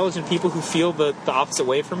reasonably intelligent people who feel the opposite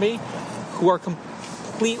way from me, who are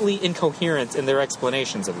completely incoherent in their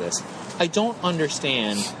explanations of this. I don't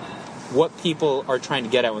understand what people are trying to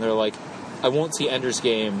get at when they're like, I won't see Ender's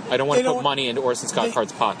Game. I don't want to put money into Orson Scott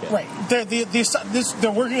Card's pocket. Right.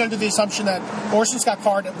 They're working under the assumption that Orson Scott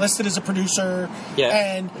Card, enlisted as a producer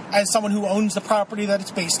and as someone who owns the property that it's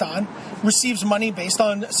based on, receives money based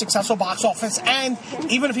on successful box office. And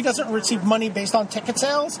even if he doesn't receive money based on ticket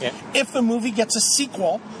sales, if the movie gets a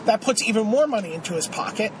sequel, that puts even more money into his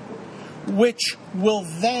pocket, which will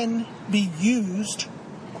then be used,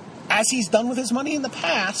 as he's done with his money in the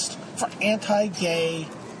past, for anti-gay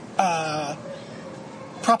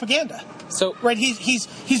propaganda. So right,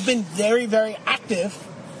 he's been very, very active.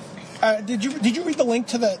 Did you read the link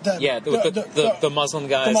to the Muslim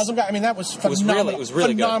guy? The Muslim guy. I mean, that was phenomenal. It was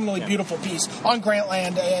really phenomenally good. beautiful piece on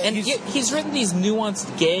Grantland. And he's written these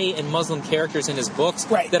nuanced gay and Muslim characters in his books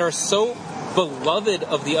that are so beloved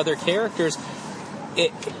of the other characters.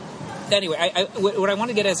 Anyway, what I want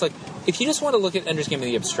to get at is, like, if you just want to look at Ender's Game in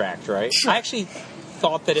the abstract, right? Sure. I actually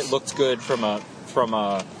thought that it looked good from a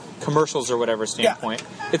commercials or whatever standpoint.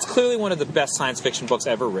 Yeah. It's clearly one of the best science fiction books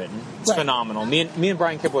ever written. It's phenomenal. Me and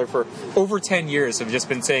Brian Kibler for over 10 years have just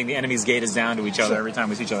been saying the enemy's gate is down to each other every time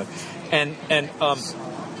we see each other. And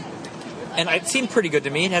it seemed pretty good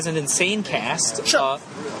to me. It has an insane cast. Sure.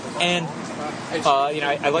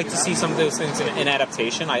 I like to see some of those things in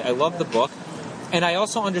adaptation. I love the book. And I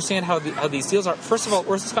also understand how these deals are. First of all,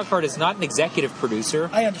 Orson Scott Card is not an executive producer.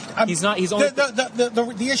 I understand. He's not. He's only.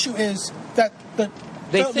 The issue is that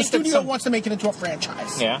the studio wants to make it into a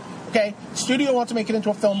franchise. Yeah. Okay. Studio wants to make it into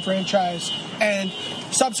a film franchise, and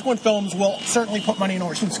subsequent films will certainly put money in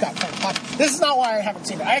Orson Scott Card's pocket. This is not why I haven't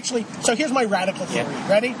seen it. So here's my radical theory. Yeah.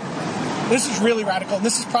 Ready? This is really radical, and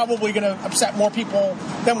this is probably going to upset more people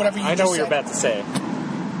than whatever you just said. I know what you're about to say.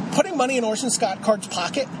 Putting money in Orson Scott Card's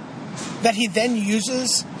pocket that he then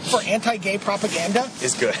uses for anti-gay propaganda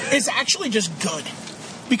is actually just good.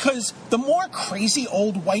 Because the more crazy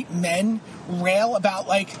old white men rail about,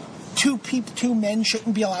 like, two men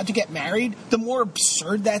shouldn't be allowed to get married, the more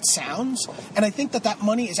absurd that sounds. And I think that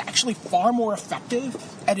money is actually far more effective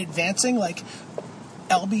at advancing, like,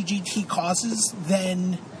 LBGT causes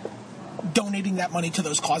than donating that money to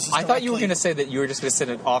those causes directly. I thought you were going to say that you were just going to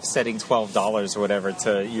send an offsetting $12 or whatever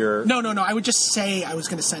to your... No. I would just say I was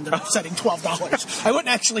going to send an offsetting $12. I wouldn't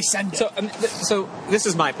actually send it. So this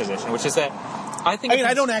is my position, which is that I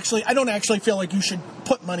don't actually feel like you should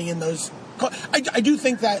put money in those. I do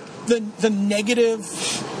think that the negative,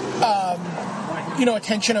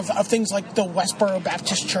 attention of things like the Westboro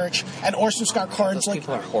Baptist Church and Orson Scott Card's, those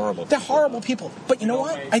people are horrible. They're horrible people. But you know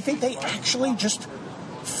what? I think they actually just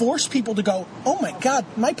force people to go, oh my God,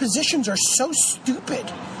 my positions are so stupid.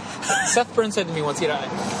 Seth Burns said to me once,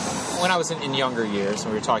 when I was in younger years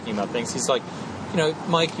and we were talking about things, he's like,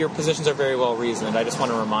 Mike, your positions are very well reasoned. I just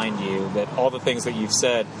want to remind you that all the things that you've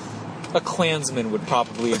said, a Klansman would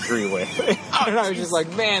probably agree with. And I was just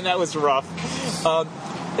like, man, that was rough.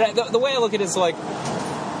 The way I look at it is like,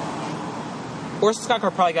 Orson Scott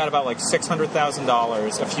Card probably got about like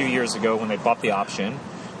 $600,000 a few years ago when they bought the option.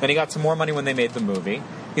 Then he got some more money when they made the movie.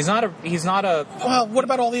 He's not a. Well, what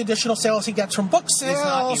about all the additional sales he gets from book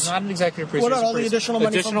sales? He's not an executive producer. What about all the additional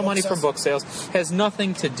money from book sales? Has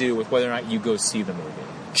nothing to do with whether or not you go see the movie.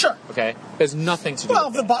 Sure. Okay. There's nothing to do. Well,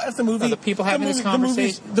 with if the movie, the people having this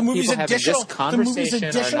conversation,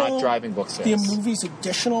 are not driving book sales. The movie's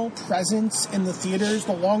additional presence in the theaters,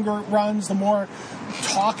 the longer it runs, the more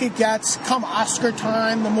talk it gets. Come Oscar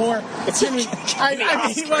time, the more.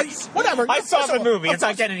 Whatever. I saw the movie. It's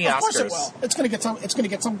not getting any Oscars. Of course it will. It's going to get some. It's going to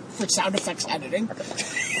get some for sound effects editing.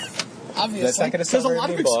 Obviously, that's not going to sell there's a lot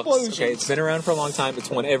of explosions. Okay, it's been around for a long time. It's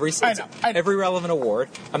won every relevant award.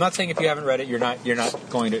 I'm not saying if you haven't read it, you're not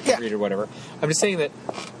going to read it or whatever. I'm just saying that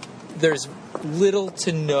there's little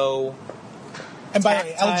to no. And by the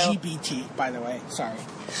way, LGBT, by the way, sorry.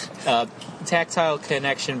 Tactile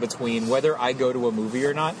connection between whether I go to a movie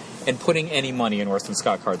or not and putting any money in Orson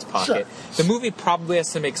Scott Card's pocket. Sure. The movie probably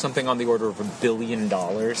has to make something on the order of $1 billion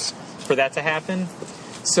for that to happen.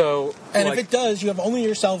 So, if it does, you have only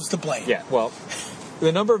yourselves to blame. Yeah, well,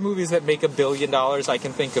 the number of movies that make $1 billion, I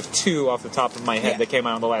can think of 2 off the top of my head that came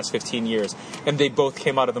out in the last 15 years, and they both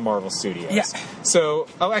came out of the Marvel Studios. Yeah. So,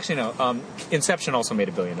 Inception also made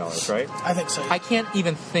 $1 billion, right? I think so. Yeah. I can't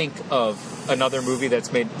even think of another movie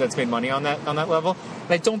that's made money on that level.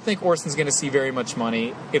 And I don't think Orson's going to see very much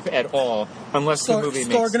money, if at all, unless the movie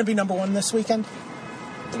makes. Thor going to be number 1 this weekend?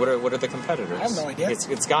 What are the competitors? I have no idea.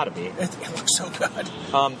 It's got to be. It looks so good.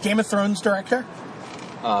 Game of Thrones director,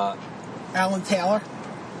 Alan Taylor.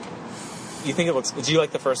 You think it looks? Do you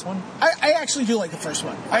like the first one? I actually do like the first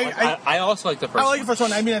one. I also like the first. I like the first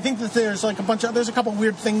one. I mean, I think that there's like there's a couple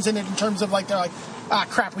weird things in it in terms of like they're like,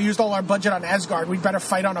 crap, we used all our budget on Asgard. We'd better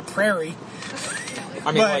fight on a prairie.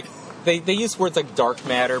 I mean, like they use words like dark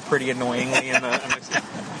matter pretty annoyingly in the.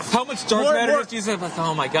 How much dark matter does you say? Like,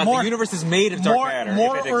 oh my god, the universe is made of dark matter.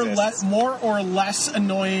 More or less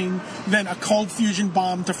annoying than a cold fusion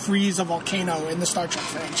bomb to freeze a volcano in the Star Trek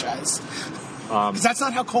franchise. Because that's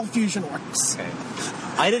not how cold fusion works. Okay.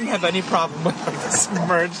 I didn't have any problem with the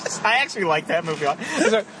submerged. I actually like that movie. I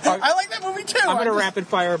like that movie too. I'm going to rapid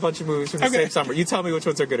fire a bunch of movies from the same summer. You tell me which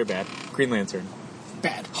ones are good or bad. Green Lantern.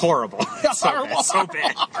 Bad. Horrible. Horrible. So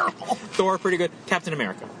bad. Horrible. Thor, pretty good. Captain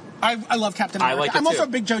America. I love Captain America. I like it I'm also too.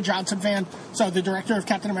 a big Joe Johnson fan. So the director of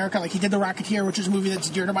Captain America, like he did The Rocketeer, which is a movie that's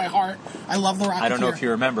dear to my heart. I love The Rocketeer. I don't know if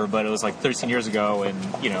you remember, but it was like 13 years ago, and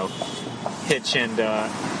Hitch and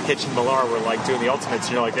Millar were like doing the Ultimates,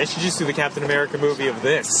 and you're like, they should just do the Captain America movie of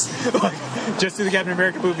this. Just do the Captain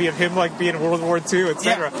America movie of him like being in World War II,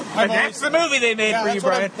 etc. Yeah, and that's the movie they made for you,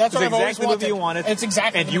 Brian. That's what I've always exactly the movie you wanted. It's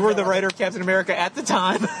exactly. And you were the writer of Captain America at the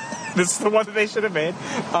time. This is the one that they should have made.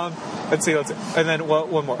 Let's see. And then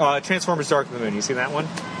one more. Transformers: Dark of the Moon. You seen that one?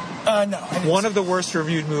 No. One of the worst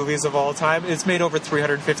reviewed movies of all time. It's made over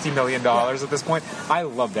 $350 million at this point. I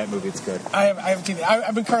love that movie. It's good. I haven't seen it.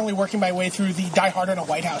 I've been currently working my way through the Die Hard in a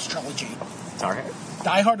White House trilogy. All right.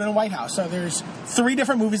 Die Hard in a White House. So there's 3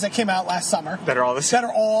 different movies that came out last summer. That are all the same? That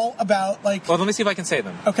are all about, like... Well, let me see if I can say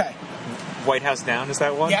them. Okay. White House Down, is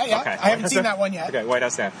that one? Yeah. Okay. I haven't seen that one yet. Okay, White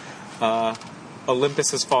House Down. Olympus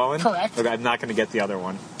Has Fallen. Correct. Okay, I'm not going to get the other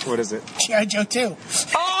one. What is it? G.I. Joe 2.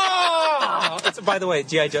 Oh! By the way,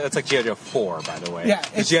 G.I. Joe, it's like G.I. Joe 4, by the way. Yeah.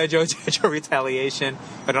 G.I. Joe Retaliation,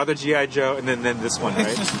 another G.I. Joe, and then this one,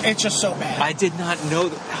 right? It's just so bad. I did not know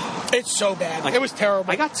that. It's so bad. It was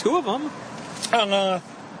terrible. I got 2 of them. So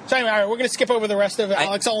anyway, all right, we're going to skip over the rest of it.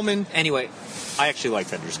 Alex Ullman. Anyway, I actually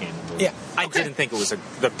liked Ender's Game. Yeah. I didn't think it was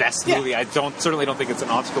the best movie. I certainly don't think it's an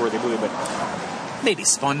Oscar-worthy movie, but maybe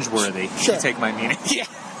sponge-worthy, Sure. to take my meaning.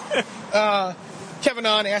 Yeah. Kevin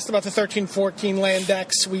On asked about the 13-14 land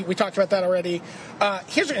decks. We talked about that already.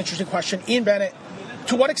 Here's an interesting question. Ian Bennett,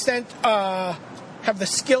 to what extent have the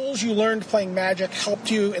skills you learned playing Magic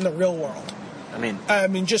helped you in the real world? I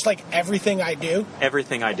mean, just like everything I do.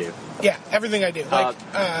 Everything I do. Yeah, everything I do. Like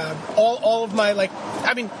all of my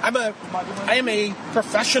I am a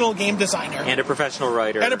professional game designer And a professional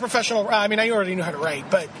writer. and a professional. I mean, I already knew how to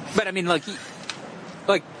write, but But I mean, like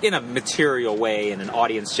in a material way, in an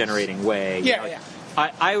audience-generating way. Yeah.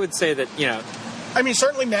 I would say that I mean,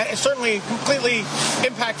 it certainly completely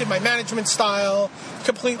impacted my management style.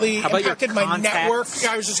 Completely How about your impacted my contacts?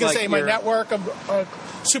 network. I was just going to Like say my your- network of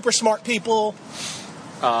super smart people.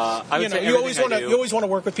 I would say You always everything want to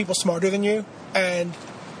work with people smarter than you, and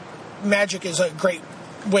Magic is a great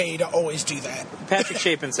way to always do that. Patrick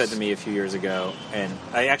Chapin said to me a few years ago, and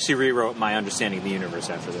I actually rewrote my understanding of the universe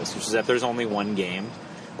after this, which is that there's only one game.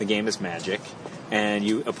 The game is Magic, and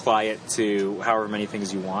you apply it to however many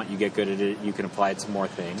things you want. You get good at it. You can apply it to more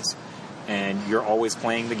things, and you're always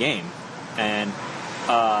playing the game. And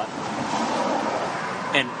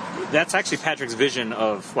that's actually Patrick's vision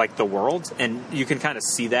of like the world, and you can kind of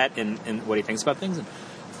see that in what he thinks about things. And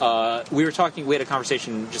we had a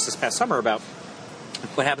conversation just this past summer about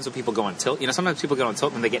what happens when people go on tilt. Sometimes people go on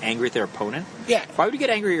tilt and they get angry at their opponent. Yeah. Why would you get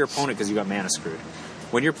angry at your opponent because you got mana screwed?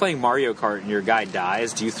 When you're playing Mario Kart and your guy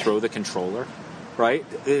dies, do you throw the controller? Right?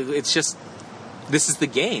 It's just, this is the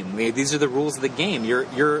game. These are the rules of the game.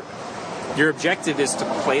 Your objective is to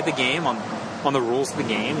play the game on the rules of the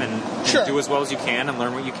game and Sure. do as well as you can and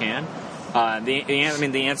learn what you can.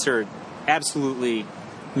 The answer, absolutely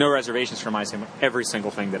no reservations from my standpoint. Every single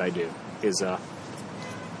thing that I do is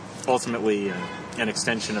ultimately an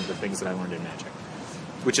extension of the things that I learned in Magic,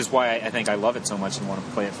 which is why I think I love it so much and want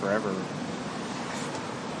to play it forever.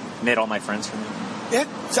 Made all my friends for me. Yeah.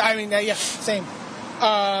 So, I mean, yeah, same.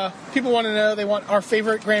 People want to know, they want our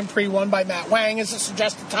favorite Grand Prix won by Matt Wang as a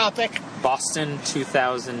suggested topic. Boston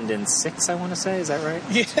 2006, I want to say. Is that right?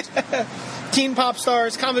 Yeah. Teen pop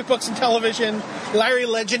stars, comic books and television, Larry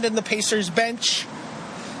Legend and the Pacers bench.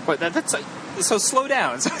 Wait, that's so slow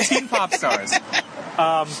down. So teen pop stars.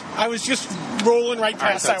 I was just rolling right past All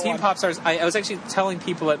right, so that teen one. pop stars. I was actually telling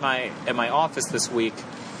people at my office this week.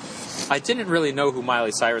 I didn't really know who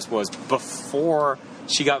Miley Cyrus was before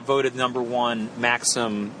she got voted #1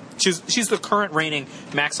 Maxim. She's the current reigning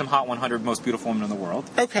Maxim Hot 100 most beautiful woman in the world.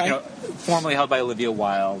 Okay. Formerly held by Olivia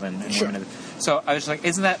Wilde and Sure. women. So I was like,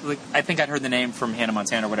 isn't that like? I think I'd heard the name from Hannah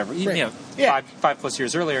Montana or whatever. Right. Yeah. 5+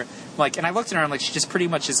 years earlier. Like, and I looked at her and I'm like, she just pretty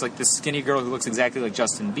much is like this skinny girl who looks exactly like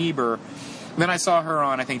Justin Bieber. Then I saw her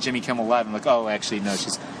on, I think, Jimmy Kimmel Live. I'm like, oh, actually, no,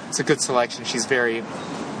 it's a good selection. She's very,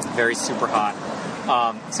 very super hot.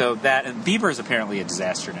 So that, and Bieber is apparently a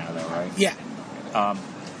disaster now, though, right? Yeah.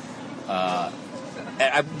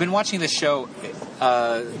 I've been watching this show.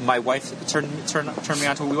 My wife turned me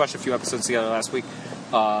on to it. We watched a few episodes together last week.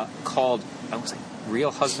 Called, I was like,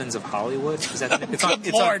 Real Husbands of Hollywood. Is that the name?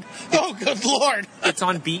 Good Lord. It's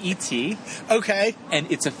on BET. Okay.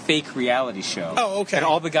 And it's a fake reality show. Oh, okay. And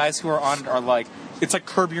all the guys who are on it are like, it's like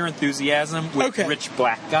Curb Your Enthusiasm with rich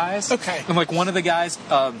black guys. Okay. And like one of the guys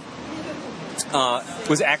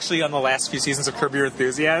was actually on the last few seasons of Curb Your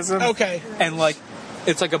Enthusiasm. Okay. And like,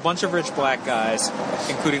 it's like a bunch of rich black guys,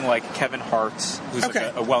 including like Kevin Hart, who's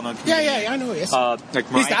like a well-known comedian. Yeah, I know who he is.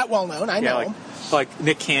 He's that well-known. I know him. Like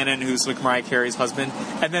Nick Cannon, who's like Mariah Carey's husband,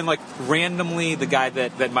 and then like randomly the guy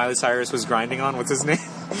that Miley Cyrus was grinding on. What's his name?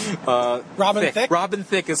 Robin Thicke. Robin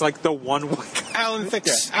Thicke is like the one. Alan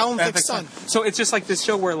Thicke's son. So it's just like this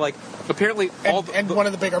show where like apparently and one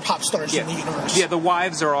of the bigger pop stars in the universe. Yeah, the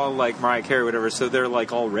wives are all like Mariah Carey or whatever, so they're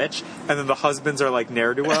like all rich, and then the husbands are like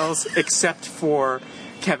ne'er-do-wells, except for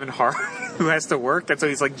Kevin Hart, who has to work, and so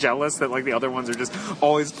he's like jealous that like the other ones are just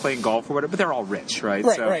always playing golf or whatever, but they're all rich, right?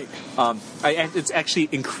 Right. It's actually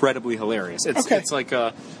incredibly hilarious. It's like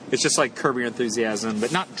it's just like Curb Your Enthusiasm,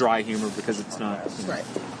 but not dry humor because it's not right.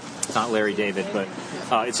 It's not Larry David, but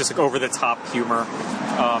it's just like over the top humor.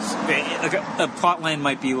 Like a plot line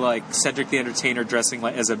might be like Cedric the Entertainer dressing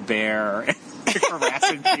like as a bear and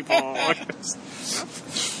harassing people.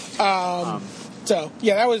 So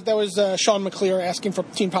yeah, that was Sean McClear asking for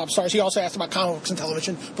teen pop stars. He also asked about comic books and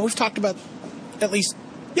television, but we've talked about we've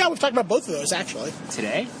talked about both of those actually.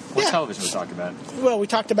 Today? What television we talking about? Well, we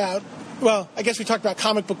talked about. Well, I guess we talked about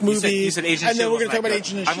comic book movies. You said Agent and then we're going to talk about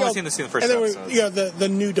Agent of S.H.I.E.L.D. I've only seen the first episode. And then the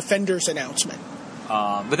new Defenders announcement.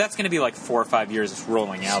 But that's going to be like 4 or 5 years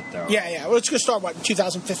rolling out, though. Yeah. Well, it's going to start, in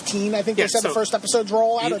 2015? I think they said the first episodes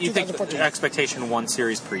roll out, or 2014? Think expectation one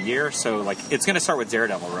series per year, so like it's going to start with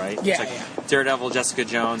Daredevil, right? Yeah, it's like Daredevil, Jessica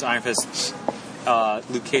Jones, Iron Fist,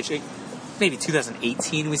 Luke Cage. Maybe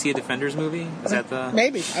 2018 we see a Defenders movie? Is that the...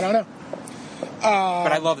 Maybe. I don't know.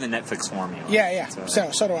 But I love the Netflix formula. Yeah.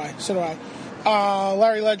 So do I.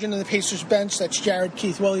 Larry Legend and the Pacers bench. That's Jared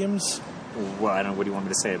Keith Williams. Well, I don't know. What do you want me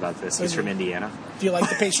to say about this? He's from Indiana. Do you like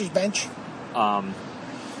the Pacers bench?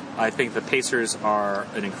 I think the Pacers are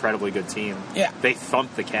an incredibly good team. Yeah. They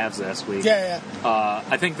thumped the Cavs last week. Yeah.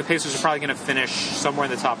 I think the Pacers are probably going to finish somewhere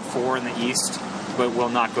in the top 4 in the East, but will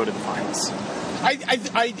not go to the finals.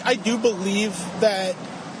 I do believe that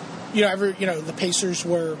the Pacers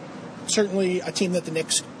were certainly a team that the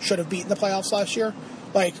Knicks should have beaten the playoffs last year,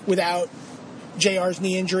 like without JR's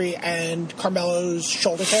knee injury and Carmelo's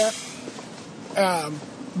shoulder tear.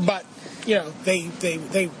 But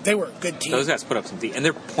they were a good team. Those guys put up some deep, and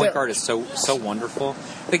their point guard is so wonderful.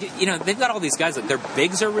 Like, they've got all these guys that their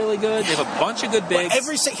bigs are really good. They have a bunch of good bigs.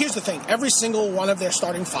 Here's the thing: every single one of their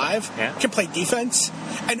starting 5 can play defense,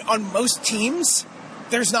 and on most teams,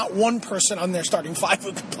 there's not one person on their starting 5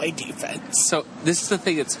 who can play defense. So this is the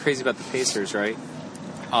thing that's crazy about the Pacers, right?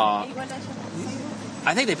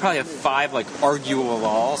 I think they probably have 5 like arguable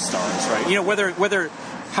all-stars, right? Whether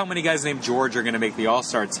how many guys named George are going to make the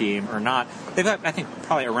all-star team or not. They've got, I think,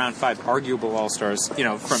 probably around 5 arguable all-stars,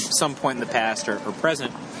 from some point in the past or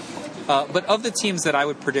present. But of the teams that I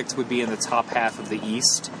would predict would be in the top half of the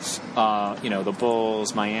East, the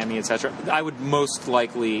Bulls, Miami, etc., I would most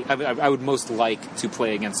like to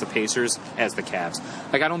play against the Pacers as the Cavs.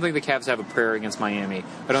 Like, I don't think the Cavs have a prayer against Miami.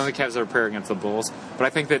 I don't think the Cavs have a prayer against the Bulls. But I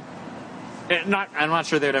think that I'm not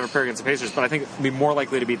sure they would have a prayer against the Pacers, but I think it would be more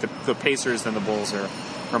likely to beat the Pacers than the Bulls or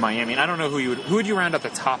Miami. And I don't know who would you round up the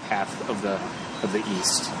top half of the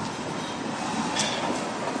East?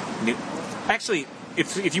 Actually,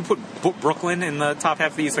 if you put Brooklyn in the top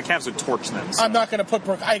half of the East, the Cavs would torch them. So. I'm not going to put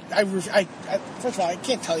Brooklyn. First of all, I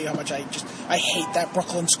can't tell you how much I hate that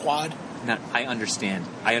Brooklyn squad. No, I understand.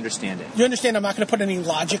 I understand it. You understand I'm not going to put any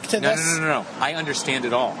logic to this? No. I understand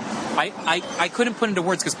it all. I couldn't put into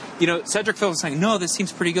words because, Cedric Phillips was saying, no, this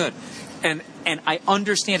seems pretty good. And I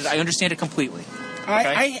understand it. I understand it completely.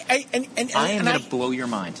 Okay? I am going to blow your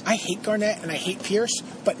mind. I hate Garnett and I hate Pierce,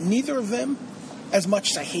 but neither of them as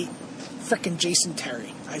much as I hate frickin' Jason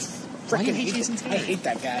Terry. I frickin' hate Jason Terry. I hate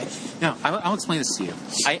that guy. No, I'll explain this to you.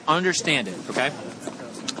 I understand it, okay?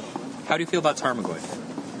 How do you feel about Tarmogoyf?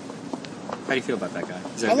 How do you feel about that guy?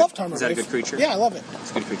 I love Tarmogoyf. Is that a good creature? Yeah, I love it.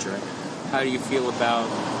 It's a good creature, right? How do you feel about,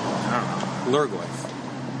 Lurgoyf?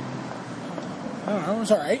 I don't know.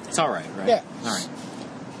 It's all right. It's all right, right? Yeah. All right.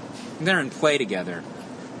 They're in play together.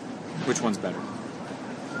 Which one's better?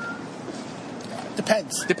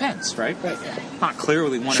 Depends. Depends, right? Right, yeah. Not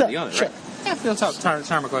clearly one or the other, sure. right? Yeah, feel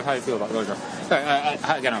McCoy. How do you feel about Gojo?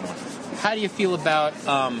 I got another one. How do you feel about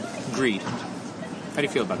Greed? How do you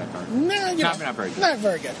feel about that card? No, Not very good. Not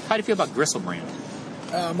very good. How do you feel about Gristlebrand?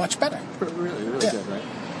 Much better. Really Yeah. good, right?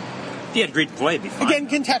 If you had Greed to play, it'd be fine. Again,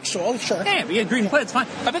 contextual, sure. Yeah, if you had Greed to play, it's fine.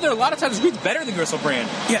 I bet there are a lot of times Greed's better than Gristlebrand.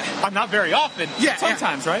 Yeah. I'm not very often. Yeah,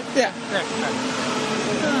 Sometimes, right? Yeah.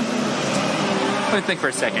 Let me think for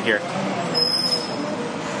a second here.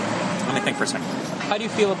 How do you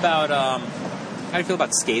feel about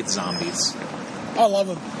Scathe zombies? I love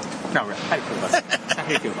them. No, really. How do you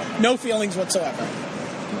feel about that? No feelings whatsoever.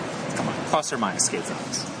 Come on. Plus or minus Scathe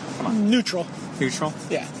zombies. Come on. Neutral. Neutral?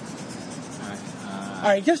 Yeah. All right. All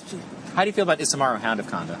right, just How do you feel about Isamaru Hound of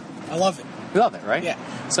Kanda? I love it. You love it, right? Yeah.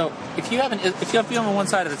 So if you have on one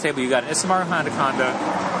side of the table, you got an Isamaru Hound of Kanda,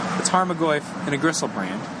 a Tarmogoyf, and a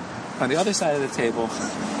Gristlebrand. On the other side of the table,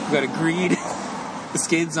 you got a Greed, the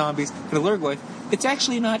Scathe Zombies, and a Lurgoyf. It's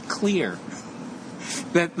actually not clear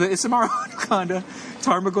that the Isamaru Hound of Kanda,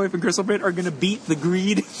 Tarmogoyf, and Gristlebrand are going to beat the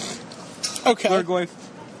Greed, Okay. Lurgoyf,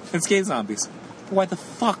 and Scathe Zombies. Why the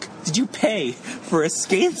fuck did you pay for a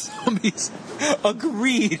Scathe Zombies, a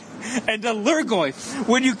Greed, and a Lurgoyf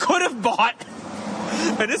when you could have bought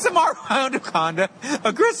an Isamaru Hound of Kanda,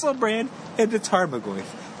 a Gristlebrand, and a Tarmogoyf?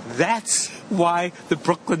 That's why the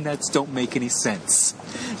Brooklyn Nets don't make any sense.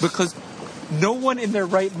 Because no one in their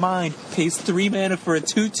right mind pays 3 mana for a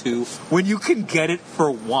 2/2 when you can get it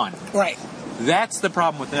for 1. Right. That's the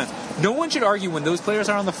problem with them. No one should argue when those players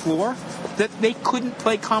are on the floor that they couldn't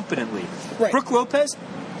play competently. Right. Brooke Lopez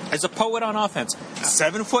is a poet on offense.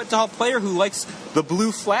 7-foot tall player who likes the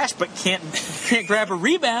blue flash but can't grab a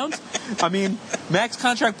rebound. I mean, max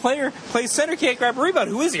contract player plays center, can't grab a rebound.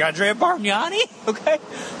 Who is he? Andrea Bargnani? Okay?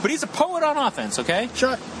 But he's a poet on offense, okay?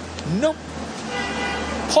 Sure. Nope.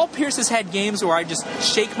 Paul Pierce has had games where I just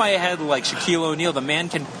shake my head like Shaquille O'Neal. The man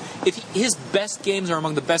can... his best games are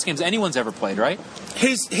among the best games anyone's ever played, right?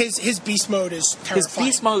 His beast mode is terrifying. His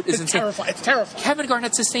beast mode is insane. terrifying. It's terrifying. Kevin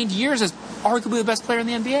Garnett sustained years as arguably the best player in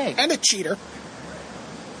the NBA. And a cheater.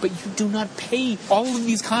 But you do not pay all of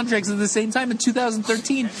these contracts at the same time in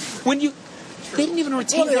 2013 when they didn't even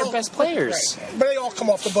retain their best players. Right. But they all come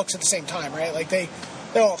off the books at the same time, right? Like they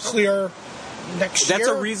all clear next year. That's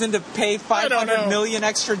a reason to pay $500 million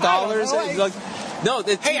extra dollars. No,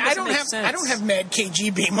 hey, I don't have mad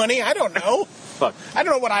KGB money. I don't know. Look, I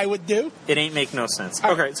don't know what I would do. it ain't make no sense.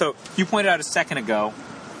 Okay, so you pointed out a second ago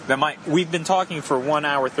that we've been talking for 1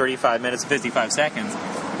 hour, 35 minutes, 55 seconds.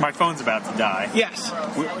 My phone's about to die. Yes.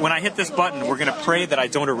 When I hit this button, we're going to pray that I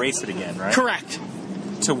don't erase it again, right? Correct.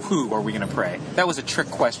 To who are we going to pray? That was a trick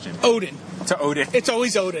question. Odin. To Odin. It's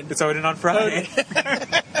always Odin. It's Odin on Friday.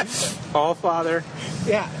 All Father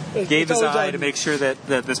Yeah. gave It's his always eye Odin. to make sure that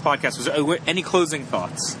this podcast was... any closing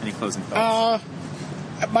thoughts?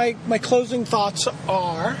 My closing thoughts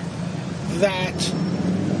are that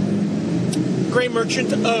Grey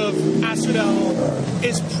Merchant of Asphodel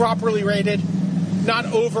is properly rated, not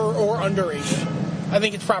over or underrated. I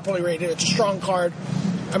think it's properly rated. It's a strong card.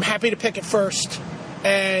 I'm happy to pick it first,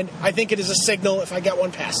 and I think it is a signal if I get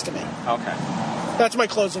one passed to me. Okay. That's my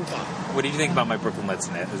closing thought. What did you think about my Brooklyn Nets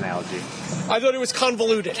analogy? I thought it was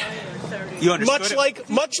convoluted, You understood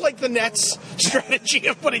much like the Nets' strategy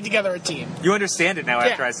of putting together a team. You understand it now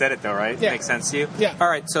after Yeah. I said it, though, right? Yeah. Makes sense to you? Yeah. All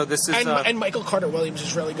right, so this is... And Michael Carter Williams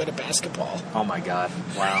is really good at basketball. oh, my God.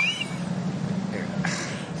 Wow.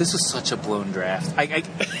 This was such a blown draft.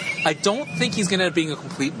 I don't think he's going to end up being a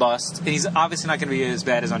complete bust, and he's obviously not going to be as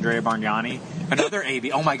bad as Andrea Bargnani. Another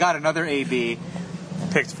AB. Oh, my God, another AB.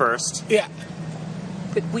 Picked first. Yeah.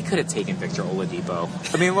 But we could have taken Victor Oladipo.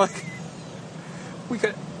 I mean, look, we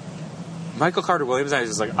could. Michael Carter Williams, I was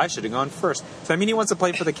just like, I should have gone first. Does that mean he wants to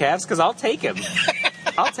play for the Cavs? Because I'll take him.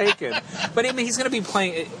 I'll take him. But I mean, he's going to be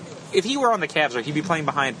playing. If he were on the Cavs, right, he'd be playing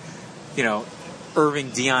behind, Irving,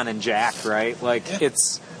 Dion, and Jack, right? Like,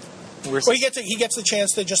 it's... Well, he gets the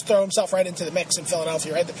chance to just throw himself right into the mix in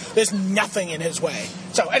Philadelphia, right? There's nothing in his way.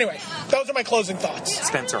 So anyway, those are my closing thoughts.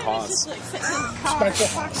 Spencer Hawes. Spencer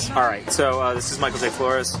Hawes. All right, so this is Michael J.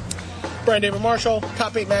 Flores. Brian David Marshall,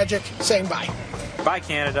 Top 8 Magic, saying bye. Bye,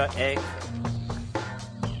 Canada.